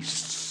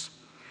priests.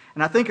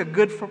 And I think a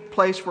good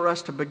place for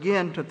us to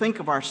begin to think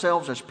of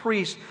ourselves as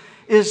priests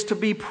is to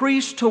be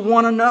priests to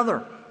one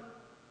another.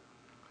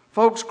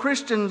 Folks,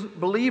 Christian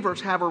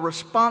believers have a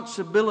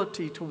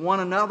responsibility to one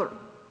another.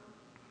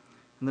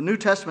 And the New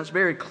Testament's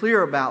very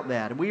clear about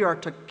that. We are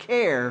to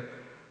care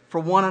for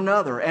one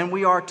another, and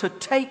we are to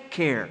take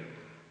care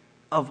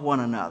of one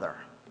another.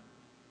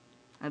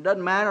 And it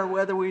doesn't matter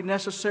whether we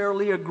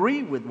necessarily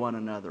agree with one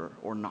another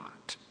or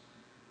not.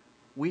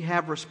 We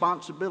have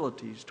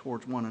responsibilities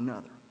towards one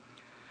another.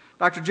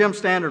 Dr. Jim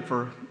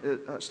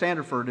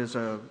Standerford is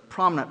a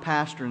prominent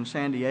pastor in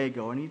San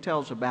Diego, and he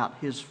tells about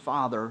his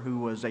father, who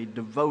was a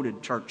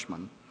devoted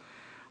churchman.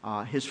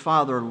 His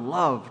father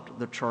loved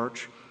the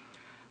church,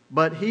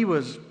 but he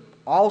was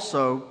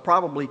also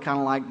probably kind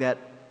of like that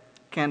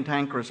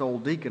cantankerous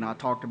old deacon I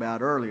talked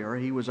about earlier.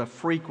 He was a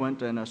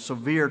frequent and a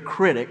severe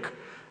critic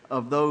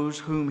of those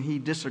whom he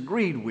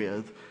disagreed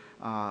with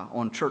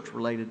on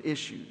church-related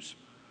issues.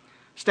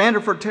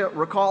 Standerford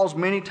recalls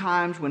many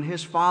times when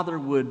his father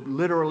would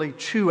literally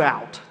chew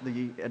out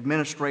the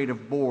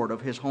administrative board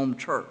of his home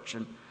church.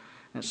 And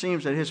it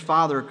seems that his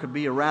father could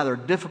be a rather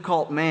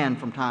difficult man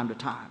from time to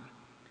time.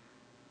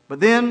 But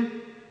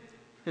then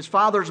his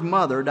father's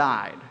mother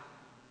died,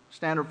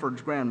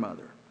 Standerford's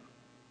grandmother.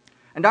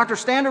 And Dr.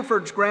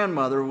 Standerford's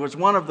grandmother was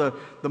one of the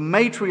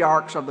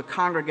matriarchs of the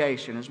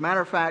congregation. As a matter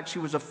of fact, she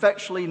was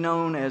affectionately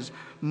known as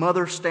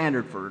Mother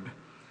Standerford.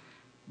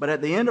 But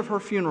at the end of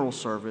her funeral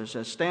service,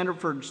 as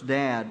Standerford's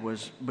dad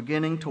was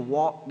beginning to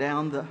walk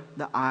down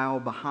the aisle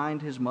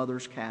behind his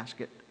mother's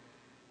casket,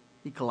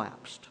 he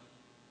collapsed.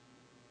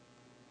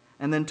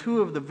 And then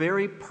two of the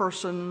very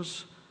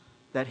persons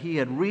that he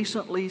had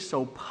recently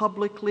so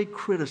publicly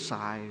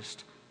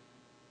criticized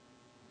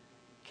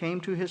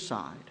came to his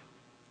side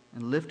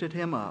and lifted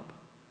him up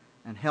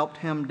and helped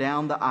him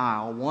down the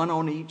aisle, one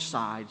on each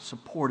side,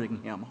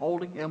 supporting him,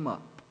 holding him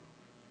up.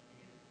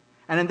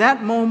 And in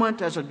that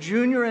moment, as a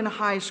junior in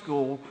high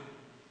school,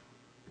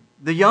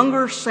 the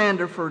younger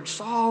Standerford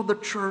saw the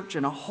church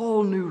in a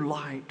whole new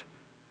light.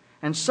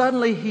 And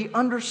suddenly he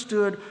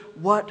understood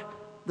what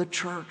the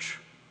church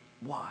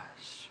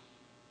was.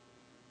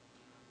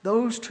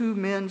 Those two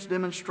men's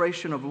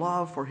demonstration of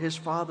love for his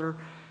father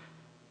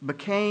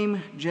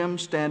became Jim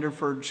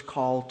Standerford's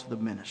call to the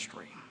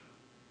ministry.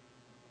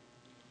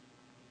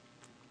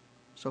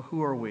 So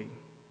who are we?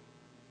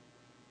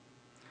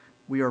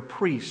 We are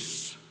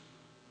priests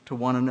to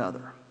one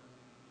another.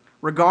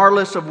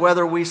 Regardless of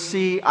whether we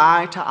see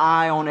eye to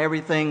eye on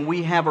everything,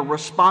 we have a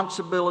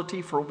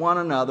responsibility for one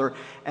another,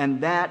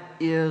 and that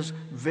is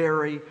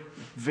very,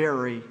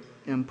 very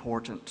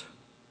important.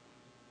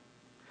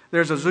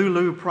 There's a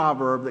Zulu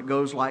proverb that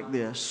goes like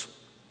this: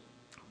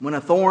 when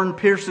a thorn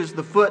pierces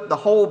the foot, the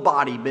whole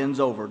body bends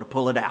over to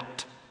pull it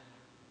out.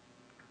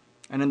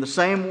 And in the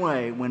same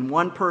way, when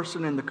one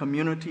person in the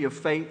community of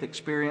faith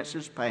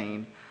experiences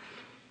pain,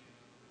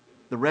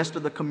 the rest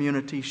of the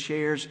community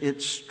shares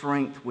its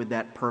strength with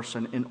that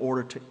person in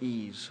order to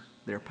ease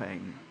their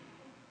pain.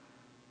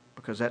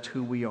 Because that's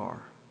who we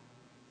are.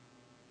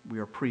 We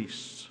are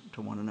priests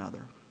to one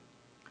another.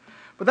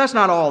 But that's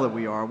not all that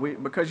we are.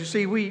 Because you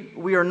see,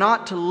 we are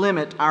not to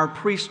limit our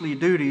priestly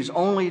duties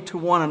only to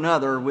one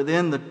another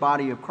within the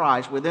body of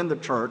Christ, within the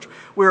church.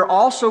 We are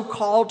also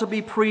called to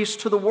be priests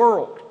to the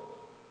world.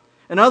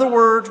 In other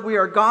words, we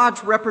are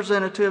God's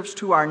representatives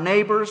to our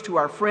neighbors, to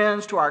our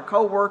friends, to our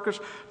co-workers,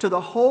 to the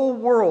whole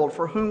world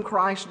for whom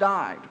Christ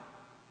died.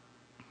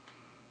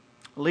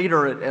 A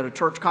leader at a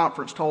church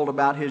conference told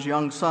about his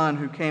young son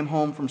who came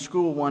home from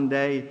school one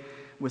day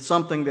with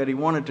something that he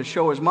wanted to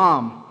show his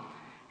mom.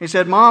 He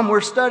said, "Mom,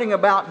 we're studying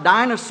about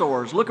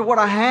dinosaurs. Look at what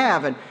I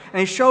have." And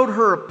he showed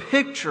her a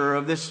picture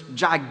of this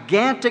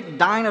gigantic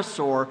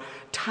dinosaur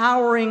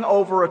towering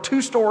over a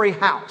 2-story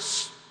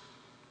house.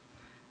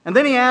 And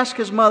then he asked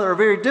his mother a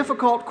very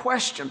difficult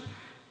question.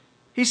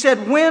 He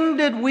said, "When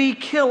did we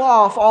kill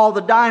off all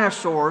the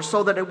dinosaurs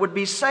so that it would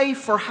be safe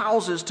for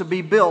houses to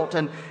be built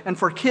and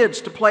for kids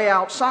to play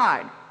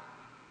outside?"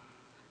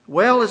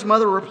 Well, his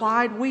mother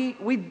replied,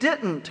 we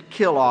didn't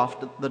kill off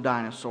the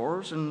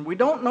dinosaurs, and we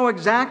don't know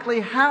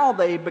exactly how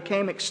they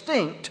became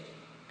extinct.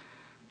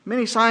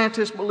 Many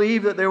scientists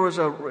believe that it was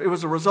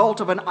a result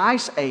of an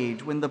ice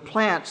age when the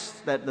plants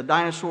that the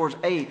dinosaurs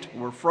ate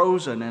were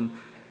frozen and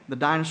the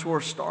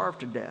dinosaurs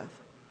starved to death.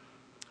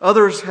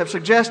 Others have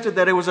suggested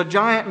that it was a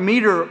giant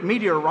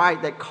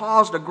meteorite that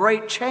caused a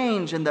great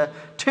change in the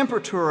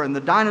temperature, and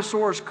the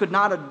dinosaurs could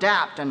not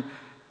adapt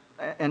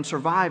and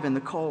survive in the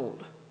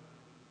cold.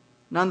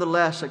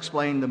 Nonetheless,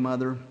 explained the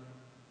mother,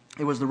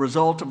 it was the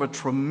result of a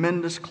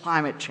tremendous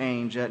climate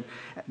change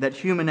that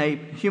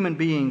human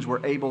beings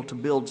were able to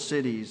build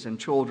cities and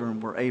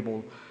children were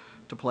able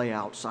to play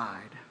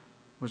outside.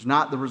 It was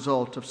not the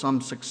result of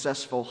some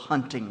successful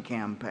hunting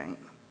campaign.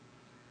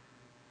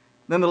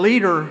 Then the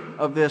leader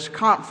of this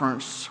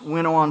conference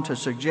went on to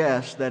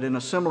suggest that in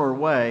a similar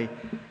way,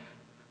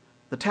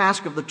 the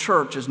task of the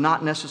church is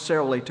not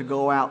necessarily to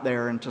go out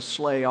there and to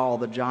slay all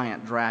the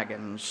giant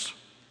dragons,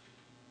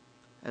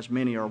 as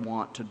many are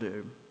wont to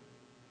do,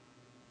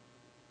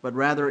 but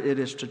rather it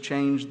is to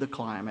change the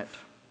climate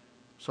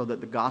so that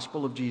the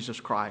gospel of Jesus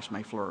Christ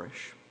may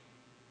flourish.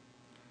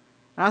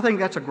 And I think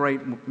that's a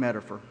great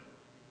metaphor.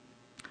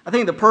 I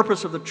think the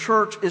purpose of the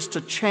church is to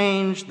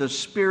change the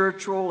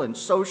spiritual and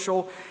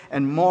social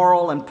and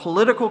moral and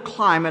political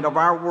climate of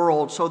our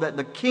world so that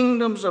the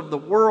kingdoms of the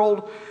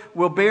world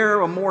will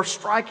bear a more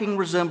striking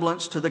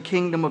resemblance to the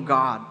kingdom of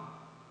God.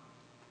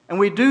 And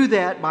we do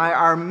that by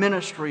our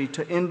ministry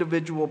to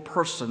individual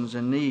persons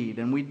in need.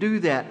 And we do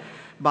that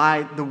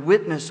by the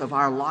witness of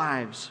our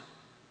lives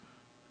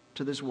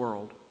to this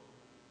world.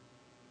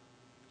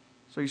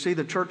 So you see,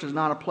 the church is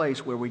not a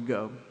place where we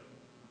go.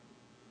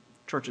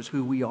 Church is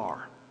who we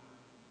are.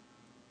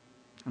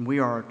 And we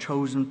are a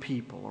chosen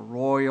people, a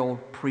royal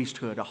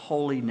priesthood, a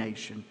holy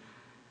nation,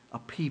 a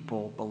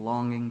people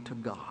belonging to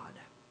God.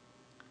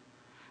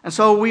 And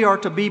so we are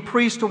to be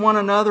priests to one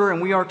another,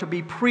 and we are to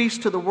be priests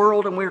to the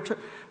world, and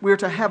we are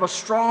to have a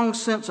strong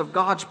sense of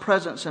God's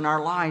presence in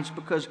our lives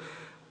because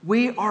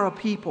we are a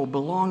people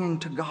belonging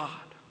to God.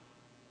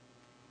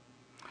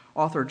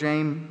 Author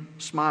Jane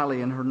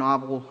Smiley, in her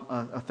novel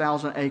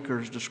 1,000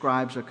 Acres,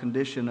 describes a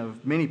condition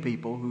of many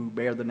people who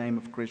bear the name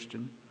of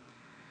Christian.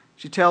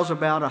 She tells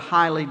about a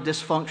highly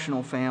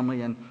dysfunctional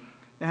family, and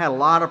They had a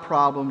lot of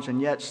problems,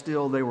 and yet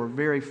still they were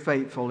very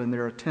faithful in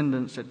their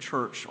attendance at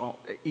church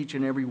each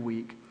and every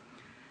week.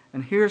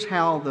 And here's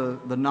how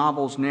the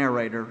novel's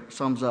narrator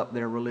sums up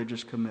their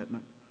religious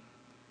commitment.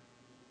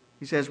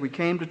 He says, "We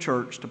came to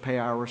church to pay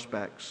our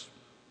respects,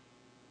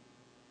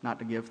 not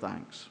to give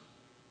thanks."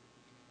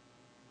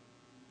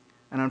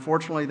 And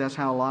unfortunately, that's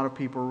how a lot of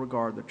people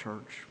regard the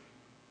church.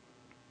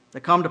 They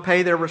come to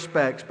pay their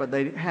respects, but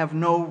they have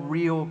no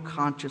real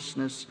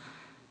consciousness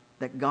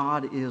that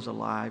God is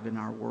alive in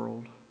our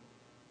world.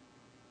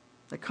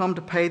 They come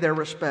to pay their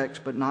respects,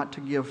 but not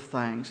to give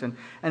thanks. And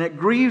it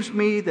grieves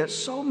me that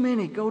so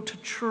many go to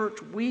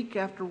church week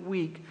after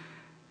week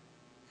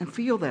and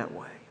feel that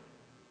way.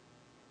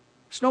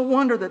 It's no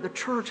wonder that the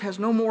church has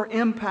no more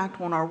impact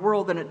on our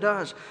world than it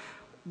does.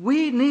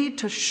 We need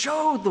to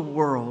show the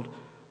world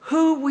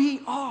who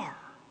we are.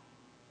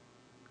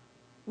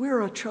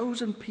 We're a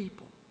chosen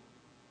people,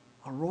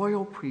 a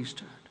royal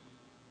priesthood,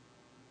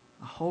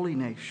 a holy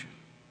nation,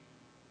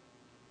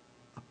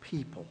 a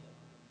people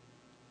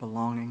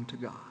belonging to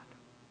God.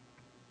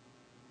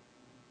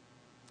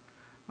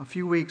 A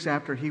few weeks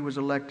after he was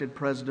elected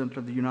President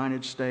of the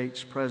United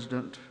States,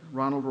 President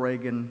Ronald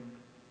Reagan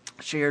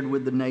shared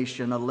with the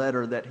nation a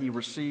letter that he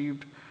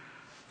received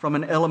from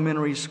an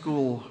elementary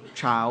school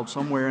child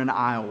somewhere in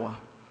Iowa.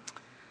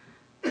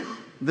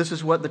 This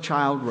is what the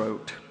child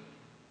wrote.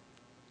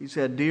 He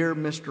said, "Dear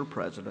Mr.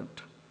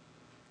 President,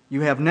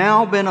 you have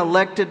now been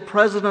elected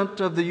President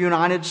of the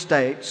United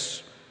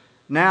States.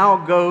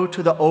 Now go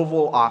to the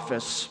Oval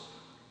Office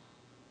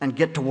and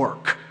get to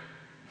work."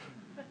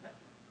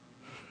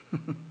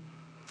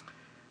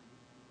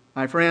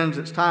 My friends,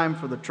 it's time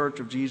for the Church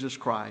of Jesus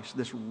Christ,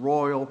 this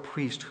royal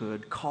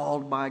priesthood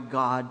called by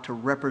God to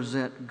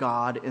represent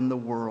God in the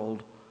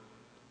world,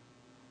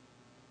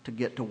 to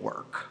get to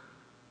work.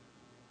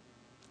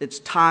 It's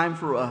time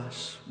for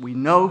us, we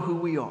know who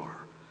we are,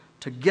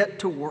 to get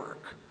to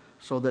work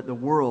so that the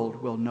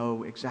world will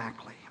know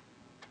exactly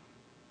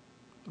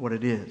what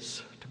it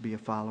is to be a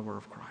follower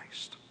of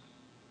Christ.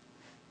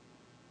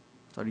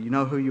 So do you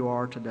know who you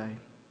are today?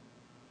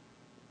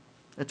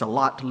 It's a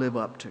lot to live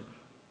up to.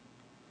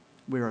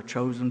 We are a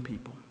chosen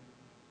people.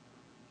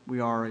 We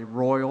are a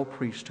royal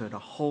priesthood, a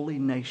holy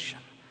nation,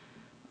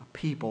 a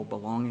people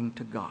belonging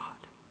to God.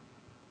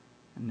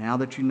 And now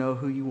that you know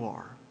who you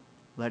are,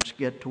 let's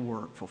get to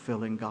work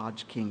fulfilling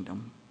God's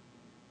kingdom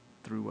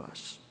through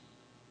us.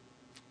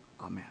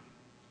 Amen.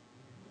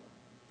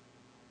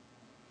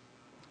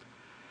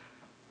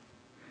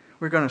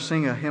 We're going to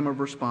sing a hymn of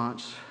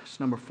response. It's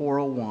number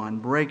 401,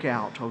 "Break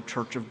Out, O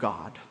Church of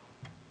God."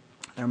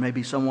 There may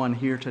be someone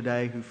here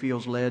today who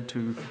feels led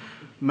to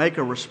make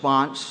a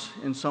response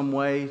in some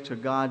way to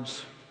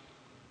God's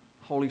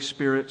Holy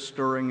Spirit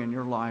stirring in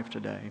your life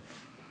today.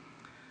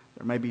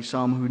 There may be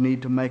some who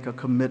need to make a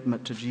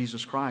commitment to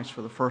Jesus Christ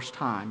for the first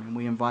time, and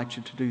we invite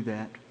you to do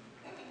that.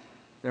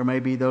 There may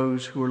be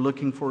those who are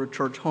looking for a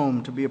church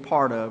home to be a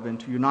part of and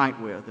to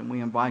unite with, and we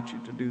invite you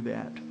to do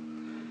that.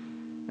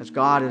 As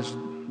God is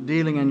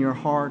dealing in your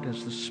heart,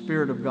 as the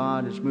Spirit of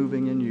God is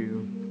moving in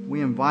you,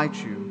 we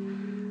invite you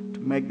to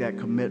make that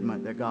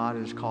commitment that God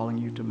is calling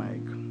you to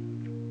make.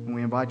 And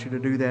we invite you to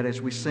do that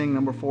as we sing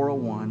number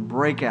 401,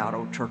 "Break Out,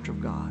 O Church of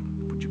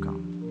God." Would you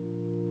come?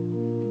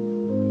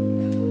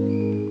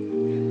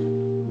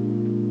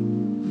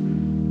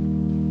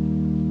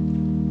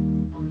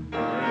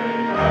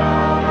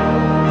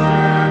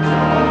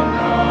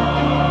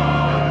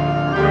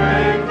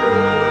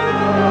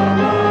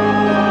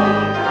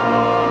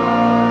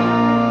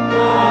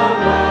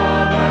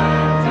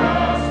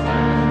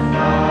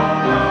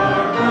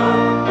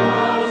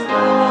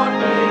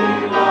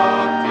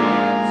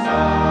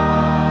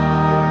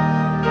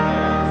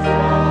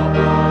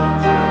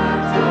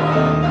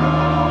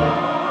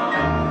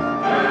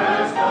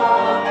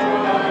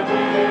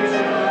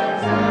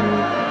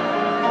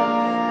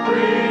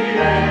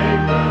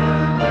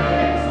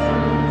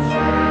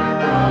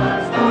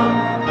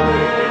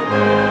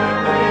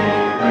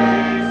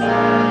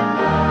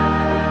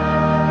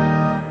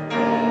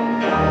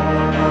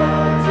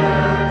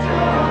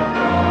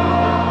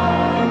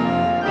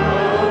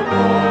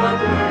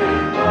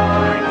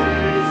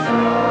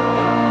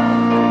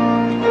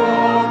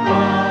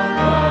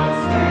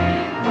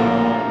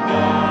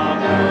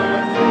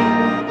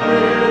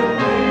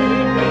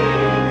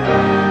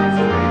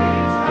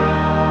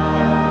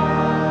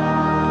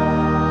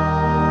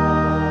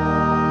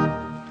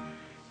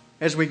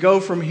 As we go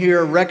from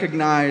here,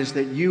 recognize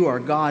that you are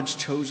God's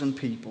chosen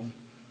people.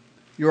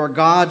 You are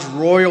God's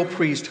royal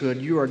priesthood.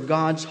 You are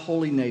God's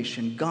holy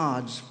nation,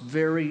 God's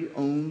very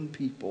own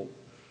people.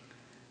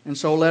 And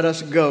so let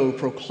us go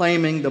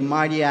proclaiming the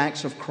mighty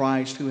acts of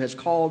Christ who has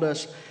called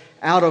us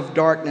out of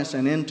darkness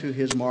and into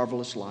his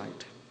marvelous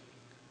light.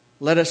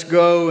 Let us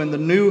go in the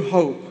new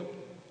hope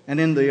and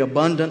in the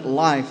abundant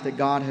life that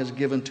God has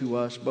given to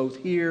us, both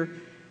here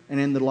and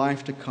in the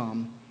life to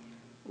come.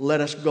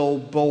 Let us go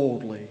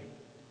boldly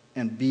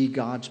and be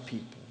God's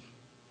people.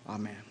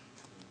 Amen.